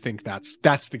 So I think that's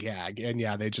the gag. And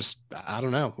yeah, I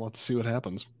don't know. We'll have to see what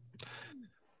happens.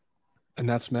 And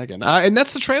that's Megan. And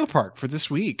that's the trailer park for this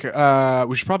week. We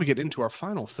should probably get into our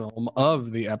final film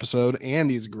of the episode.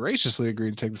 Andy's graciously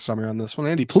agreed to take the summary on this one.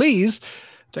 Andy, please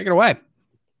take it away.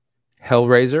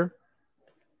 Hellraiser.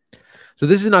 So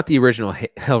this is not the original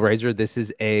Hellraiser. This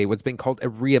is what's been called a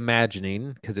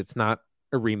reimagining, because it's not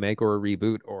a remake or a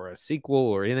reboot or a sequel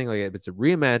or anything like that. It's a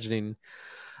reimagining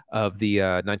of the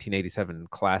 1987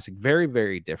 classic. Very,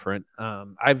 very different.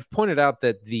 I've pointed out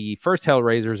that the first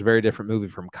Hellraiser is a very different movie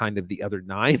from kind of the other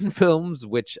 9 films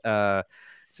which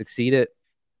succeeded.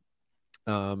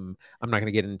 I'm not going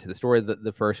to get into the story of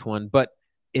the first one, but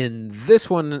in this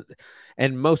one,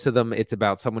 and most of them, it's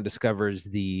about someone discovers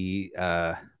the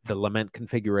lament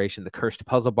configuration, the cursed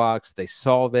puzzle box. They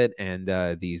solve it,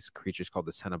 and these creatures called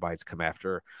the Cenobites come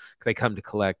after. They come to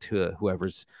collect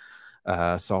whoever's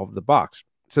solved the box.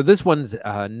 So this one's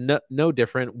no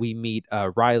different. We meet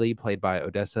Riley, played by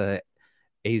Odessa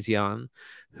A'zion,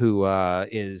 who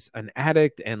is an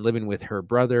addict and living with her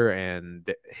brother and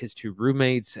his 2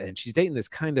 roommates, and she's dating this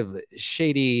kind of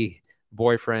shady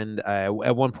boyfriend.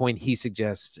 At one point, he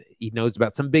suggests he knows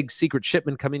about some big secret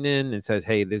shipment coming in and says,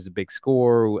 "Hey, there's a big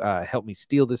score. Help me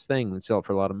steal this thing and sell it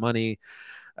for a lot of money."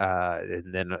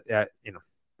 And then,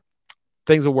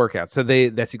 things will work out. So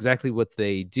that's exactly what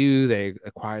they do. They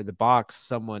acquire the box.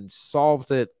 Someone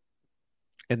solves it,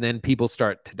 and then people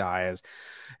start to die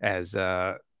as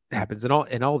happens in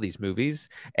all these movies.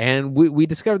 And we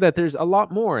discovered that there's a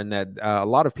lot more, and that a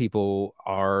lot of people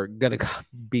are gonna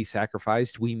be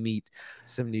sacrificed. We meet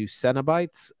some new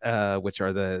Cenobites, which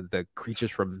are the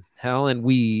creatures from hell, and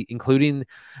including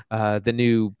the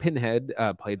new Pinhead,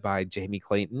 played by Jamie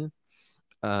Clayton.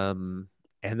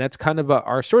 And that's kind of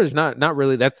our story. Is not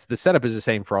really. That's the setup is the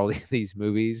same for all these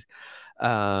movies,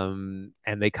 and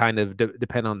they kind of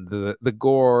depend on the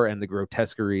gore and the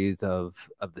grotesqueries of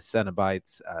the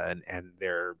Cenobites, and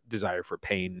their desire for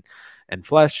pain and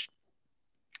flesh.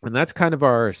 And that's kind of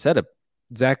our setup.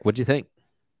 Zach, what'd you think?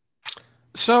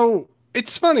 So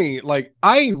it's funny. Like,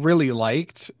 I really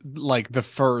liked the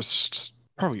first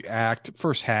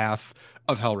half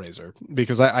of Hellraiser,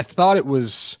 because I thought it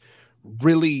was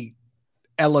really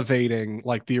elevating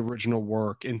like the original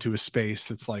work into a space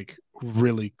that's like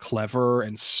really clever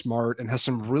and smart and has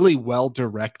some really well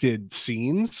directed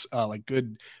scenes, like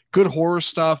good horror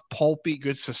stuff, pulpy,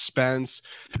 good suspense.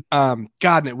 God,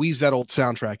 and it weaves that old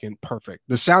soundtrack in perfect.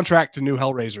 The soundtrack to new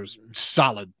Hellraiser's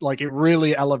solid. Like, it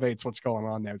really elevates what's going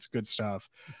on there. It's good stuff.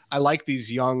 I like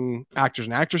these young actors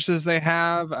and actresses they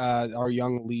have. Our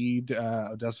young lead,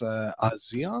 Odessa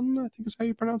A'zion, I think is how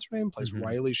you pronounce her name, plays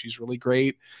Riley. She's really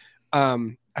great. I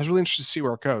was really interested to see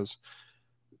where it goes.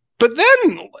 But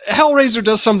then Hellraiser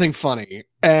does something funny,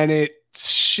 and it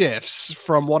shifts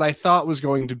from what I thought was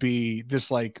going to be this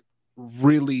like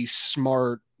really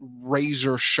smart,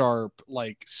 razor sharp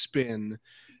like spin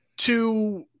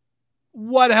to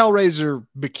what Hellraiser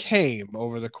became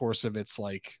over the course of its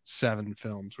like 7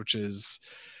 films, which is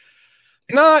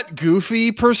not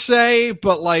goofy per se,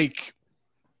 but like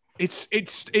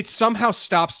it somehow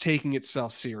stops taking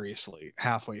itself seriously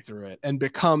halfway through it and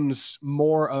becomes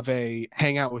more of a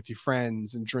hang out with your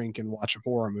friends and drink and watch a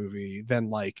horror movie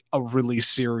than like a really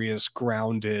serious,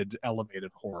 grounded,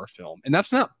 elevated horror film. And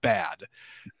that's not bad.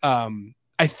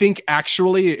 I think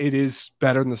actually it is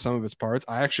better than the sum of its parts.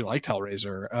 I actually liked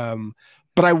Hellraiser.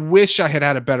 But I wish I had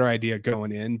a better idea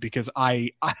going in, because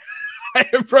I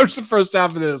approached the first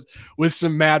half of this with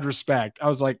some mad respect. I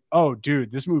was like, oh,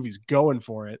 dude, this movie's going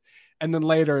for it. And then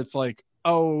later it's like,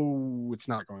 oh, it's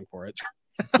not going for it.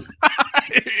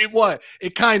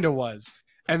 It kind of was.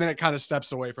 And then it kind of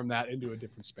steps away from that into a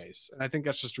different space. And I think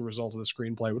that's just a result of the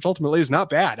screenplay, which ultimately is not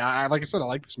bad. Like I said, I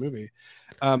like this movie.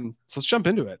 So let's jump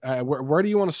into it. Where do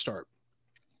you want to start?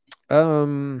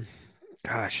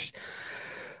 Gosh.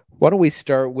 Why don't we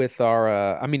start with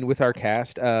our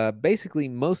cast? Basically,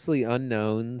 mostly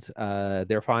unknowns.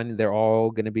 They're all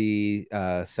going to be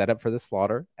set up for the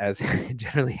slaughter, as it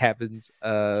generally happens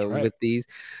with these.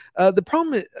 The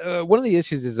problem, one of the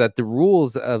issues, is that the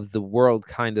rules of the world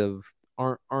kind of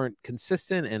aren't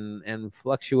consistent and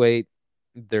fluctuate.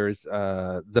 There's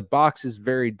the box is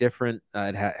very different.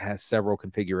 It has several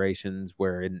configurations,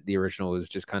 where in the original is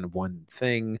just kind of one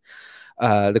thing.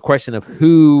 The question of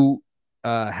who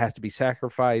has to be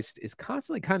sacrificed is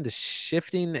constantly kind of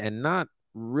shifting and not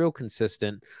real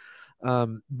consistent.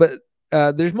 But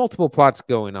there's multiple plots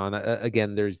going on.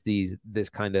 Again, there's this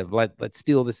kind of let's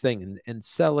steal this thing and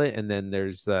sell it, and then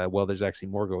there's actually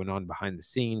more going on behind the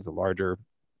scenes. A larger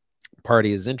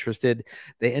party is interested.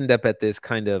 They end up at this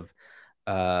kind of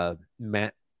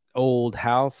old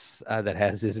house that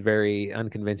has this very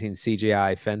unconvincing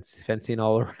CGI fencing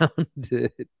all around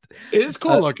it. It is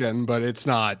cool looking, but it's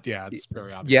not. Yeah, it's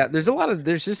very obvious. Yeah,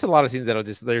 there's just a lot of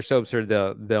scenes they're so absurd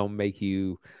they'll make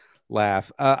you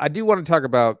laugh. I do want to talk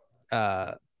about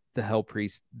the Hell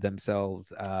Priest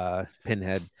themselves,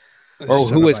 Pinhead, or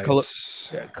who is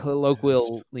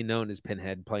colloquially known as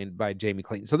Pinhead, played by Jamie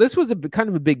Clayton. So this was kind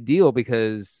of a big deal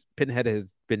because Pinhead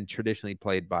has been traditionally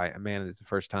played by a man. It's the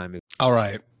first time. All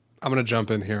right, I'm gonna jump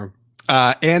in here.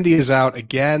 Andy is out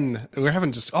again. We're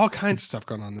having just all kinds of stuff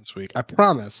going on this week. I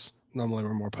promise. Normally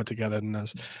we're more put together than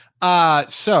this.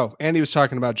 So Andy was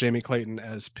talking about Jamie Clayton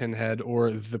as Pinhead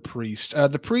or the Priest.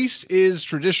 The Priest is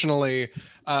traditionally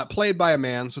played by a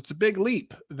man, so it's a big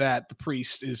leap that the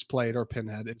Priest is played, or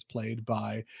Pinhead is played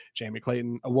by Jamie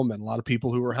Clayton, a woman. A lot of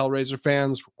people who were Hellraiser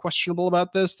fans were questionable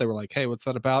about this. They were like, hey, what's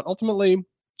that about? Ultimately,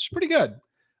 she's pretty good.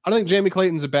 I don't think Jamie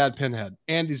Clayton's a bad Pinhead.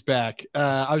 Andy's back.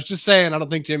 I was just saying, I don't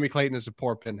think Jamie Clayton is a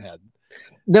poor Pinhead.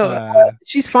 No,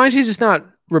 she's fine. She's just not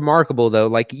remarkable, though.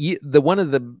 Like one of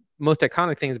the most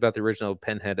iconic things about the original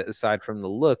Pinhead, aside from the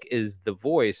look, is the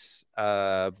voice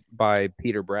by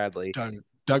Peter Bradley.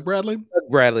 Doug Bradley? Doug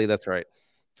Bradley, that's right.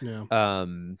 Yeah.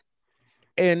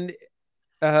 And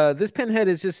this Pinhead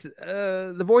is just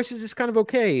the voice is just kind of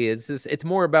okay. It's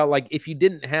more about like, if you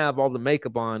didn't have all the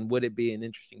makeup on, would it be an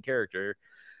interesting character?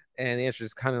 And the answer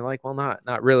is kind of like, well,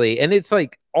 not really. And it's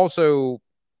like, also,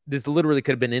 this literally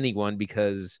could have been anyone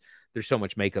because there's so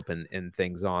much makeup and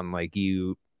things on. Like,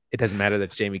 it doesn't matter that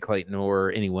it's Jamie Clayton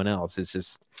or anyone else. It's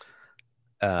just,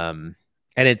 and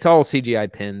it's all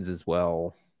CGI pins as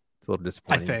well. It's a little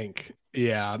disappointing, I think.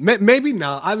 Yeah, maybe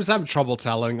not. I was having trouble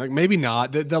telling. Like, maybe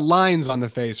not. The lines on the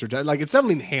face are like, it's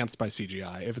definitely enhanced by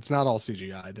CGI. If it's not all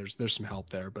CGI, there's some help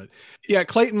there. But yeah,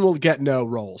 Clayton will get no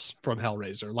roles from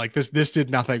Hellraiser. Like, this did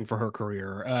nothing for her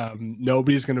career.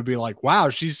 Nobody's gonna be like, wow,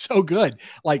 she's so good.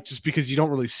 Like, just because you don't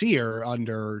really see her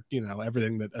under,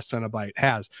 everything that a Cenobite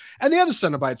has. And the other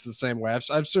Cenobites the same way.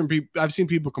 I've seen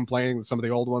people complaining that some of the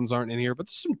old ones aren't in here, but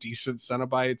there's some decent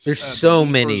Cenobites. There's so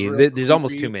many. There's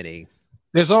almost too many.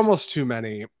 There's almost too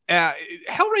many.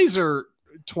 Hellraiser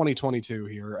 2022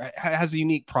 here has a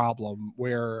unique problem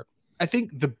where I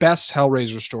think the best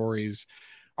Hellraiser stories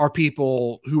are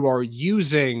people who are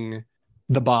using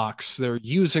the box, they're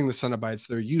using the Cenobites,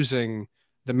 they're using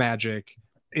the magic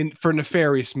for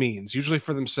nefarious means, usually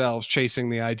for themselves, chasing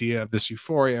the idea of this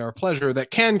euphoria or pleasure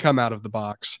that can come out of the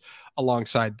box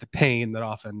alongside the pain that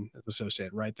often is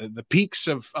associated, right? The peaks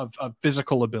of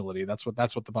physical ability. That's what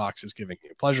the box is giving you,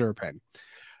 pleasure or pain.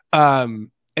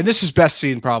 And this is best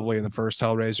seen probably in the first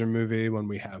Hellraiser movie, when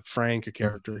we have Frank, a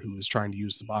character who is trying to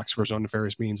use the box for his own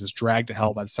nefarious means, is dragged to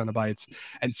hell by the Cenobites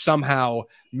and somehow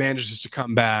manages to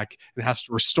come back and has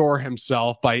to restore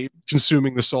himself by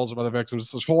consuming the souls of other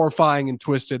victims. It's horrifying and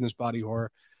twisted in this body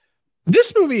horror.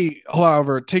 This movie,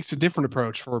 however, takes a different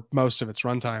approach for most of its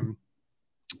runtime,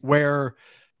 where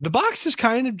the box is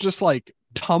kind of just like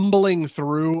tumbling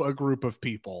through a group of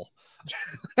people.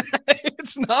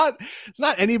 It's not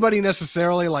anybody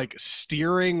necessarily like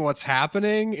steering what's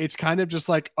happening. It's kind of just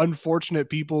like unfortunate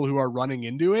people who are running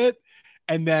into it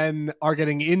and then are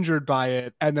getting injured by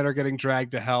it and then are getting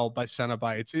dragged to hell by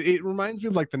Cenobites. It reminds me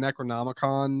of like the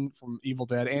Necronomicon from Evil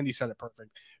Dead. Andy said it perfect.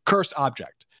 Cursed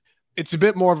object. It's a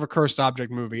bit more of a cursed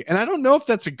object movie. And I don't know if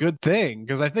that's a good thing,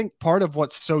 because I think part of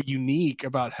what's so unique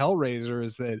about Hellraiser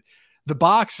is that the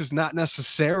box is not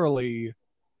necessarily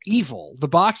evil. The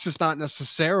box is not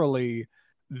necessarily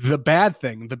the bad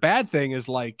thing. The bad thing is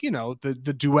like,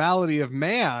 the duality of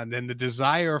man and the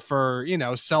desire for,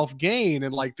 self-gain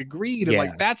and like the greed. And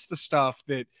like, that's the stuff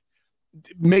that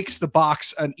makes the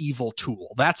box an evil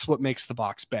tool. That's what makes the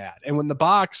box bad. And when the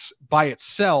box by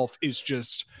itself is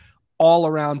just all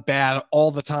around bad all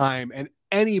the time, and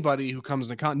nearly anybody who comes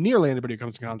in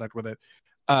contact with it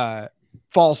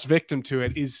falls victim to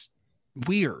it, is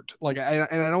weird. Like,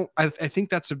 I think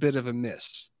that's a bit of a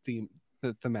miss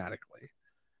thematically.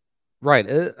 Right.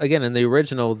 Again, in the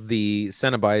original, the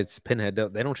Cenobites, Pinhead,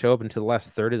 they don't show up until the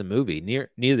last third of the movie, near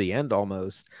the end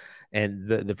almost. And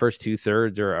the first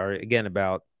 2/3 are again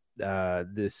about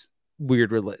this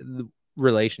weird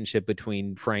relationship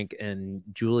between Frank and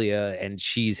Julia, and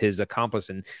she's his accomplice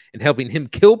in helping him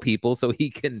kill people so he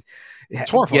can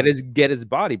get his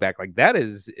body back. Like, that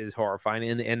is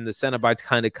horrifying. And the Cenobites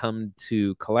kind of come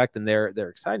to collect, and they're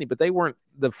exciting, but they weren't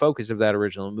the focus of that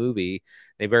original movie.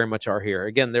 They very much are here.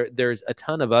 Again, there's a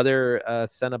ton of other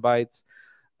Cenobites.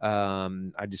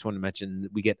 I just want to mention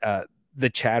we get the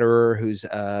Chatterer, who's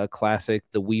classic,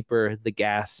 the Weeper, the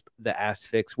Gasp, the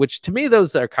Asphyx, which to me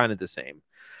those are kind of the same.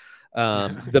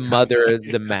 The Mother,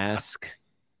 the Mask.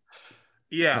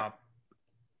 Yeah.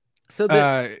 So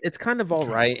that it's kind of all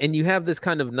right. And you have this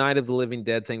kind of Night of the Living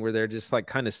Dead thing where they're just like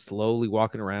kind of slowly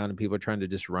walking around and people are trying to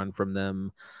just run from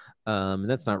them. And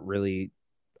that's not really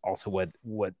also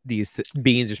what these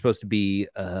beings are supposed to be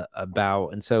about.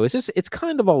 And so it's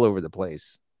kind of all over the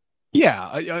place.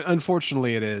 Yeah,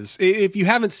 unfortunately it is. If you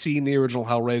haven't seen the original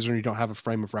Hellraiser and you don't have a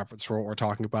frame of reference for what we're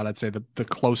talking about, I'd say the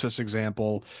closest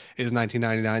example is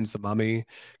 1999's The Mummy,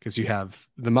 because you have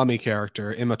the Mummy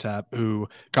character, Imhotep, who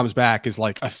comes back as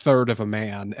like a third of a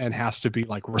man and has to be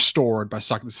like restored by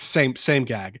sucking the same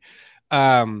gag.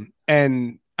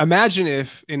 And imagine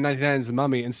if in 1999's The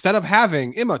Mummy, instead of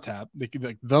having Imhotep,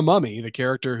 the Mummy, the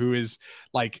character who is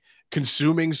like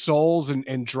consuming souls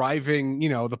and driving, you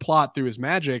know, the plot through his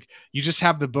magic, you just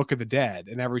have the Book of the Dead,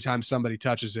 and every time somebody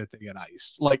touches it, they get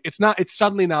iced. Like it's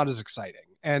suddenly not as exciting,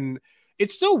 and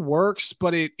it still works,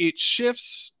 but it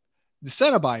shifts the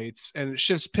Cenobites and it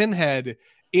shifts Pinhead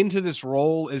into this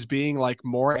role as being like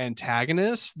more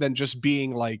antagonist than just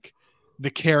being like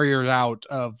the carrier out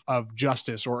of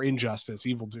justice or injustice,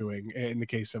 evil doing in the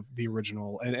case of the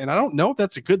original. And I don't know if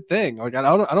that's a good thing. Like I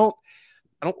don't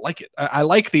like it. I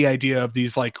like the idea of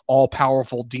these like all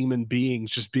powerful demon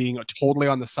beings just being totally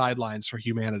on the sidelines for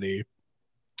humanity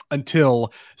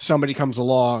until somebody comes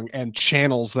along and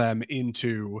channels them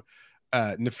into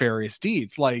nefarious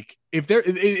deeds. Like if they're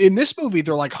in this movie,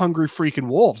 they're like hungry freaking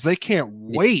wolves. They can't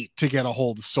wait to get a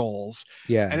hold of souls.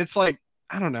 Yeah. And it's like,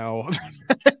 I don't know.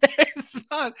 It's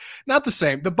not the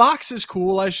same. The box is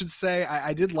cool, I should say.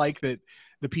 I did like that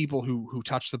the people who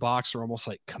touch the box are almost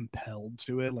like compelled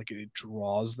to it, like it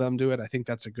draws them to it. I think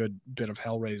that's a good bit of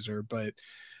Hellraiser, but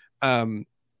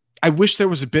I wish there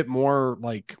was a bit more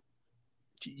like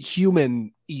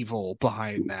human evil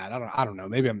behind that. I don't know.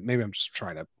 Maybe I'm just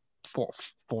trying to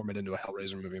form it into a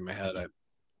Hellraiser movie in my head.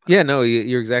 Yeah, no,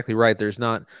 you're exactly right. There's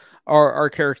not our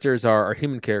characters our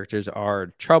human characters are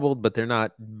troubled, but they're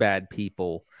not bad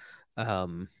people.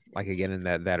 Like again in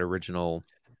that original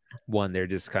one, they're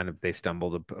just kind of they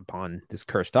stumbled upon this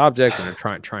cursed object and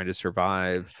they're trying to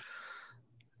survive.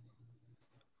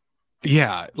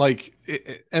 Yeah, like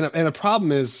and a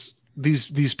problem is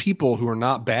these people who are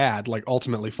not bad like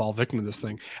ultimately fall victim to this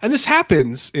thing, and this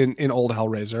happens in old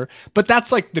Hellraiser, but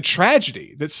that's like the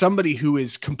tragedy that somebody who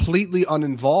is completely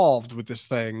uninvolved with this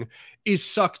thing is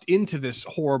sucked into this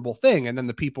horrible thing, and then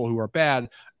the people who are bad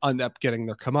end up getting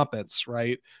their comeuppance,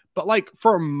 right? But like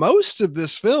for most of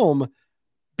this film,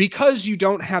 because you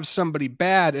don't have somebody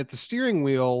bad at the steering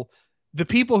wheel, the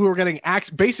people who are getting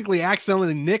basically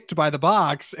accidentally nicked by the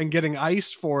box and getting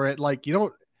iced for it, like you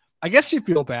don't, I guess you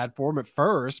feel bad for them at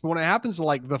first, but when it happens to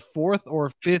like the fourth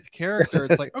or fifth character,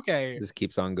 it's like, okay, this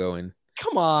keeps on going.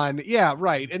 Come on. Yeah,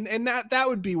 right. And that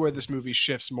would be where this movie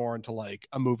shifts more into like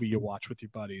a movie you watch with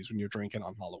your buddies when you're drinking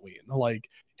on Halloween. Like,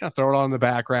 throw it on in the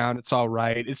background. It's all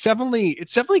right. It's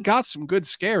definitely got some good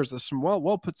scares. There's some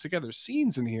well put together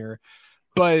scenes in here,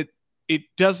 but it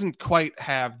doesn't quite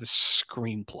have the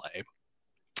screenplay.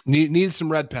 Needed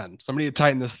some red pen. Somebody to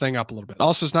tighten this thing up a little bit.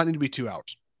 Also, it's not need to be 2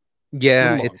 hours.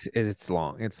 Yeah, it's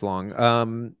long. It's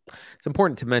long. It's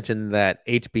important to mention that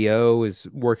HBO is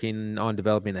working on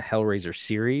developing a Hellraiser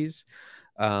series,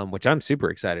 which I'm super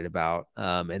excited about.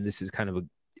 And this is kind of an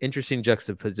interesting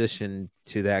juxtaposition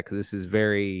to that because this is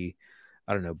very,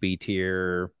 I don't know, B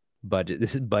tier budget.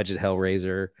 This is budget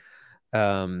Hellraiser.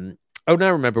 Oh, now I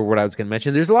remember what I was going to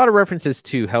mention. There's a lot of references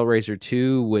to Hellraiser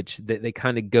 2, which they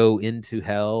kind of go into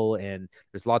hell, and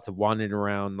there's lots of wandering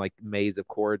around like maze of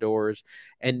corridors.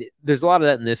 And there's a lot of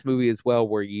that in this movie as well,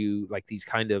 where you like these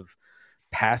kind of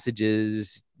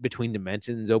passages between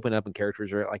dimensions open up and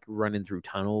characters are like running through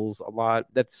tunnels a lot.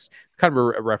 That's kind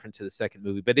of a reference to the second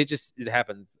movie, but it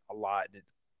happens a lot. And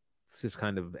it's just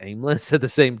kind of aimless at the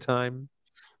same time.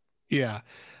 Yeah.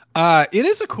 It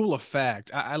is a cool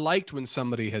effect. I liked when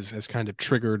somebody has kind of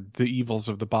triggered the evils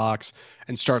of the box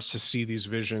and starts to see these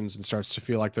visions and starts to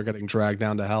feel like they're getting dragged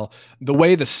down to hell. The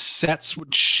way the sets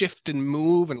would shift and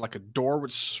move and like a door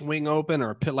would swing open or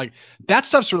a pit, like that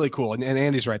stuff's really cool. And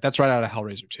Andy's right. That's right out of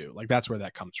Hellraiser 2. Like that's where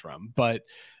that comes from. But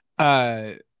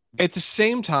at the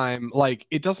same time, like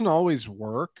it doesn't always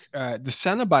work. The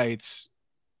Cenobites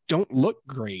don't look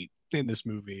great in this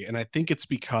movie, and I think it's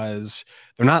because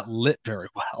they're not lit very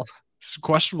well. It's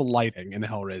questionable lighting in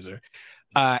Hellraiser,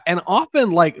 and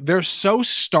often like they're so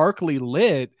starkly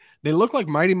lit they look like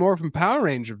Mighty Morphin Power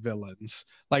Ranger villains,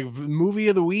 like movie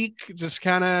of the week, just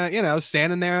kind of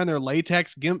standing there in their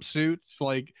latex gimp suits.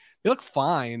 Like they look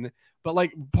fine, but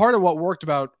like part of what worked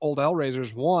about old Hellraiser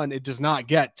is one, it does not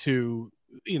get to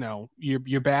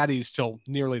your baddies till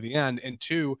nearly the end, and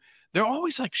two, they're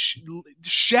always like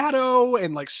shadow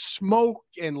and like smoke,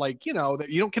 and like you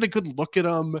don't get a good look at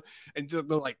them, and they're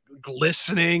like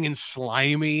glistening and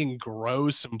slimy and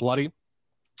gross and bloody.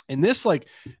 And this, like,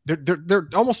 they're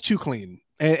almost too clean,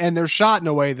 and they're shot in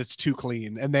a way that's too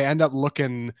clean, and they end up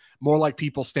looking more like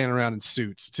people standing around in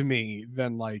suits to me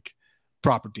than like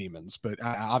proper demons. But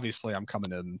obviously, I'm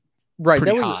coming in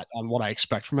pretty hot on what I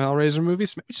expect from Hellraiser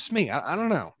movies. It's just me. I don't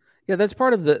know. Yeah, that's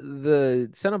part of the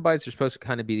Cenobites are supposed to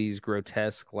kind of be these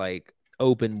grotesque, like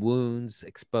open wounds,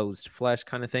 exposed flesh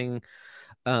kind of thing.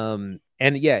 And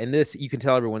yeah, in this you can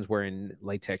tell everyone's wearing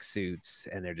latex suits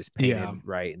and they're just painted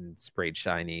right and sprayed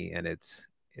shiny, and it's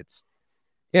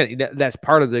that's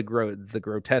part of the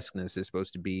grotesqueness is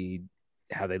supposed to be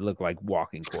how they look like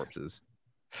walking corpses.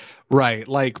 Right,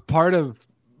 like part of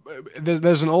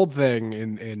there's an old thing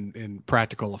in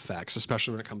practical effects,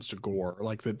 especially when it comes to gore,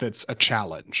 like that's a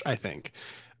challenge, I think,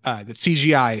 that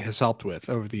CGI has helped with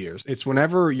over the years. It's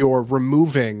whenever you're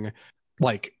removing,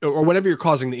 like, or whenever you're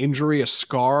causing the injury, a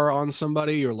scar on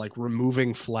somebody, or like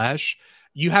removing flesh,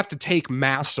 you have to take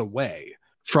mass away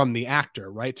from the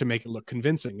actor, right, to make it look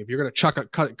convincing. If you're going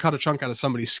to cut a chunk out of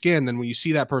somebody's skin, then when you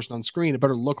see that person on screen, it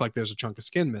better look like there's a chunk of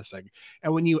skin missing.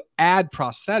 And when you add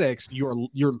prosthetics,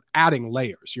 you're adding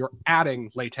layers. You're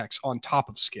adding latex on top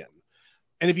of skin.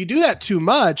 And if you do that too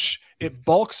much, it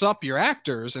bulks up your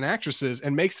actors and actresses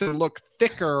and makes them look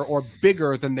thicker or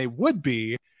bigger than they would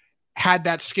be had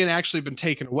that skin actually been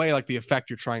taken away, like the effect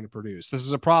you're trying to produce. This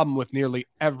is a problem with nearly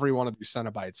every one of these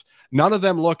Cenobites. None of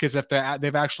them look as if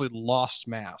they've actually lost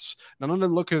mass. None of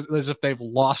them look as if they've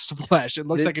lost flesh. It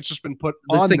looks like it's just been put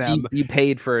on like them. You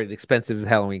paid for an expensive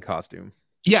Halloween costume.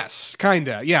 Yes, kind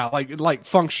of. Yeah, like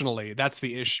functionally, that's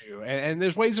the issue. And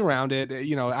there's ways around it.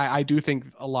 I do think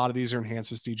a lot of these are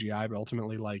enhanced with CGI, but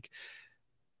ultimately, like,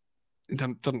 it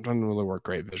doesn't really work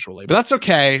great visually, but that's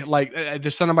okay. Like, the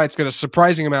Cenobites get a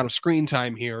surprising amount of screen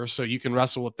time here, so you can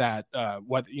wrestle with that.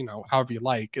 However you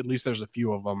like. At least there's a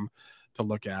few of them to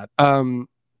look at.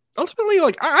 Ultimately,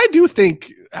 like, I do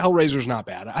think Hellraiser's not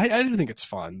bad. I do think it's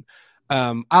fun.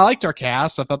 I liked our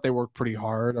cast. I thought they worked pretty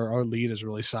hard. Our lead is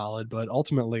really solid, but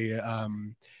ultimately,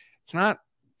 it's not.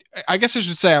 I guess I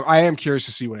should say I am curious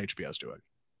to see what HBO's doing.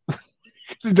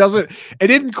 It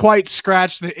didn't quite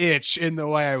scratch the itch in the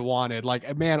way I wanted.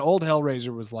 Like, man, old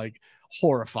Hellraiser was like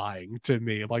horrifying to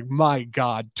me. Like, my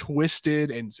God, twisted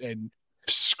and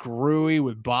screwy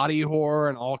with body horror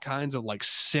and all kinds of like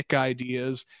sick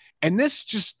ideas. And this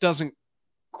just doesn't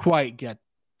quite get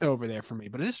over there for me,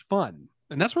 but it is fun.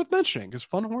 And that's worth mentioning because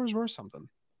fun horror is worth something.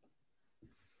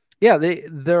 Yeah,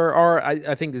 there are.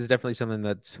 I think this is definitely something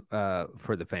that's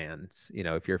for the fans.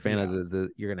 If you're a fan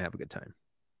of you're gonna have a good time.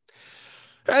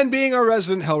 And being a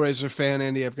resident Hellraiser fan,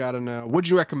 Andy, I've got to know: would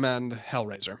you recommend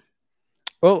Hellraiser?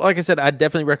 Well, like I said, I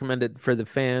definitely recommend it for the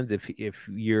fans. If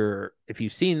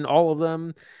you've seen all of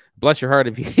them, bless your heart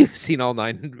if you've seen all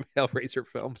 9 Hellraiser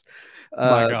films.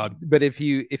 My God! But if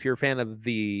you're a fan of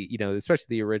the, especially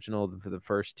the original, for the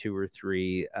first 2 or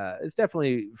 3, it's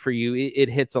definitely for you. It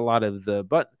hits a lot of the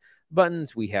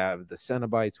buttons. We have the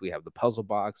Cenobites, we have the puzzle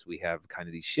box, we have kind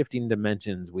of these shifting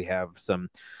dimensions, we have some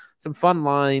fun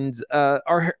lines.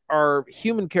 Our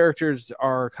human characters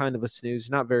are kind of a snooze,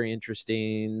 not very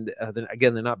interesting.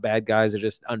 They're not bad guys. They're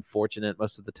just unfortunate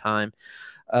most of the time.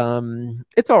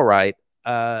 It's all right.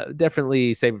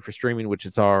 Definitely save it for streaming, which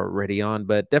it's already on,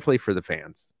 but definitely for the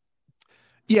fans.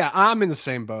 Yeah, I'm in the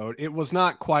same boat. It was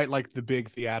not quite like the big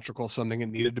theatrical something it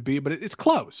needed to be, but it's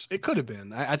close. It could have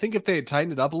been. I think if they had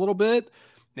tightened it up a little bit,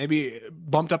 maybe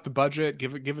bumped up the budget,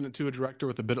 given it to a director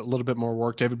with a little bit more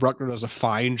work. David Bruckner does a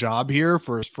fine job here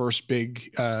for his first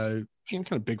big, kind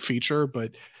of big feature.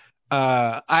 But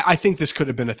I think this could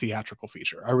have been a theatrical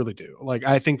feature. I really do. Like,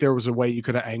 I think there was a way you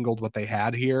could have angled what they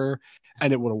had here,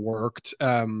 and it would have worked.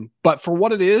 But for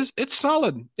what it is, it's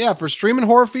solid. Yeah, for a streaming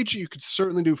horror feature, you could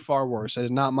certainly do far worse. I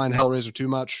did not mind Hellraiser too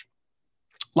much.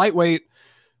 Lightweight,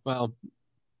 well,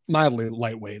 mildly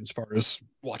lightweight as far as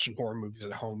watching horror movies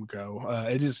at home go.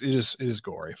 It is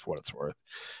gory for what it's worth.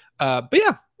 But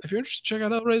yeah, if you're interested, check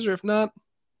out Hellraiser. If not,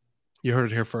 you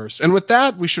heard it here first. And with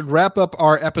that, we should wrap up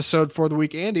our episode for the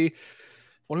week. Andy,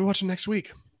 what are we watching next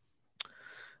week?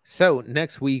 So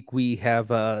next week we have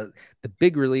the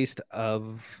big release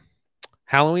of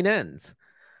Halloween Ends.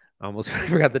 I almost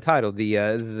forgot the title.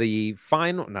 The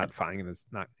final, not final. It's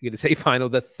not going to say final.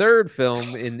 The third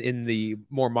film in the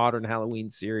more modern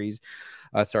Halloween series,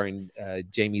 starring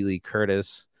Jamie Lee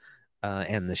Curtis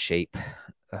and The Shape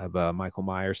of Michael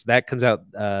Myers. That comes out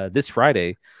this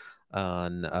Friday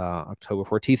on October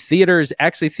 14th. Theaters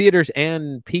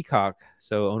and Peacock.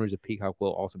 So owners of Peacock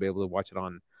will also be able to watch it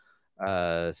on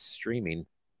streaming.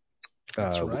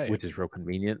 That's right. Which is real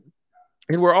convenient.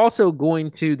 And we're also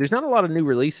going to, there's not a lot of new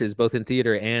releases, both in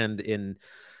theater and in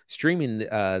streaming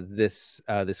this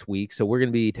week. So we're going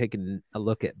to be taking a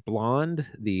look at Blonde,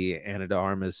 the Ana de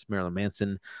Armas Marilyn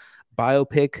Manson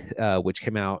biopic, which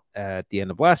came out at the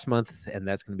end of last month, and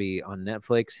that's going to be on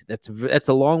Netflix. That's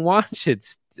a long watch.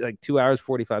 It's like 2 hours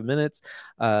 45 minutes.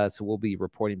 So we'll be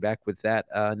reporting back with that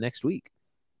next week.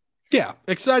 Yeah,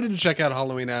 excited to check out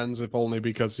Halloween Ends, if only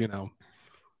because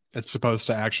it's supposed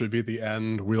to actually be the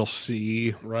end. We'll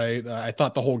see, right? I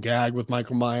thought the whole gag with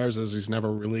Michael Myers is he's never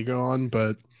really gone,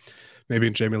 but maybe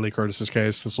in Jamie Lee Curtis's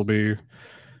case, this will be.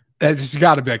 It's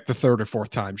got to be like the third or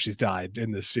fourth time she's died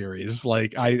in this series.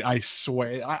 Like I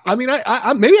swear. I mean,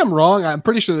 I maybe I'm wrong. I'm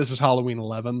pretty sure this is Halloween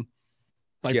 11.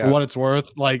 Like for what it's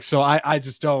worth. Like so, I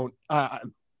just don't.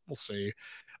 We'll see.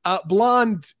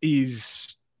 Blonde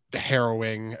is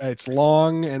harrowing. It's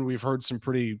long, and we've heard some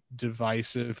pretty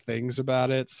divisive things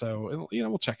about it. So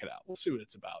we'll check it out. We'll see what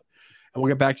it's about. And we'll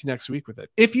get back to you next week with it.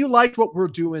 If you liked what we're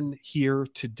doing here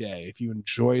today, if you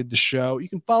enjoyed the show, you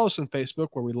can follow us on Facebook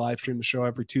where we live stream the show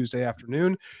every Tuesday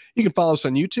afternoon. You can follow us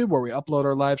on YouTube where we upload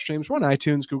our live streams. We're on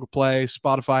iTunes, Google Play,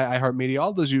 Spotify, iHeartMedia,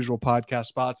 all those usual podcast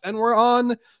spots. And we're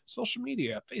on social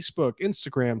media, Facebook,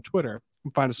 Instagram, Twitter.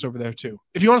 You can find us over there too.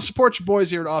 If you want to support your boys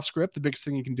here at Offscript, the biggest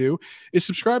thing you can do is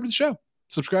subscribe to the show.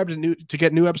 Subscribe to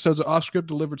get new episodes of Offscript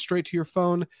delivered straight to your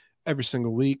phone every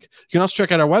single week. You can also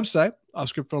check out our website,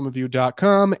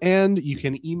 offscriptfilmreview.com, and you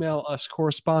can email us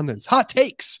correspondence, hot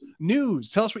takes,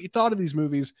 news. Tell us what you thought of these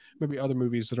movies, maybe other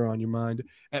movies that are on your mind,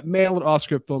 at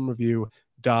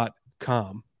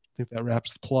mail@offscriptfilmreview.com. I think that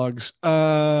wraps the plugs.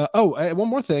 One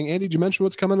more thing. Andy, did you mention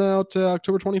what's coming out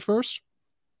October 21st?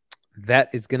 That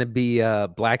is going to be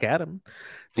Black Adam,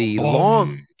 the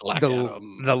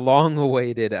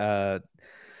long-awaited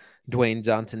Dwayne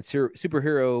Johnson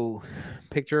superhero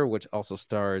picture, which also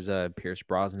stars Pierce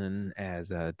Brosnan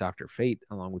as Dr. Fate,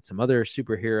 along with some other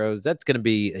superheroes. That's going to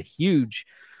be a huge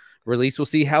release. We'll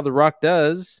see how The Rock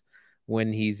does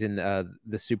when he's in the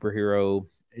superhero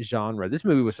genre. This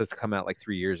movie was supposed to come out like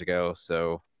 3 years ago,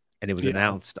 and it was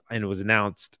announced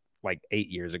like 8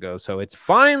 years ago. So it's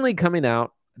finally coming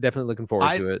out. Definitely looking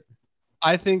forward to it.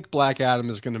 I think Black Adam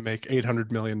is going to make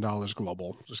 $800 million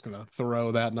global. Just going to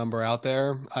throw that number out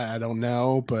there. I don't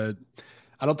know, but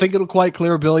I don't think it'll quite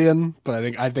clear $1 billion, but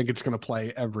I think it's going to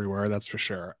play everywhere. That's for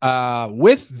sure.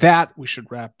 With that, we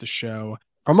should wrap the show.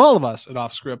 From all of us at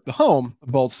Offscript, the home of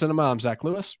bold cinema, I'm Zach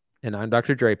Lewis. And I'm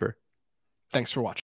Dr. Draper. Thanks for watching.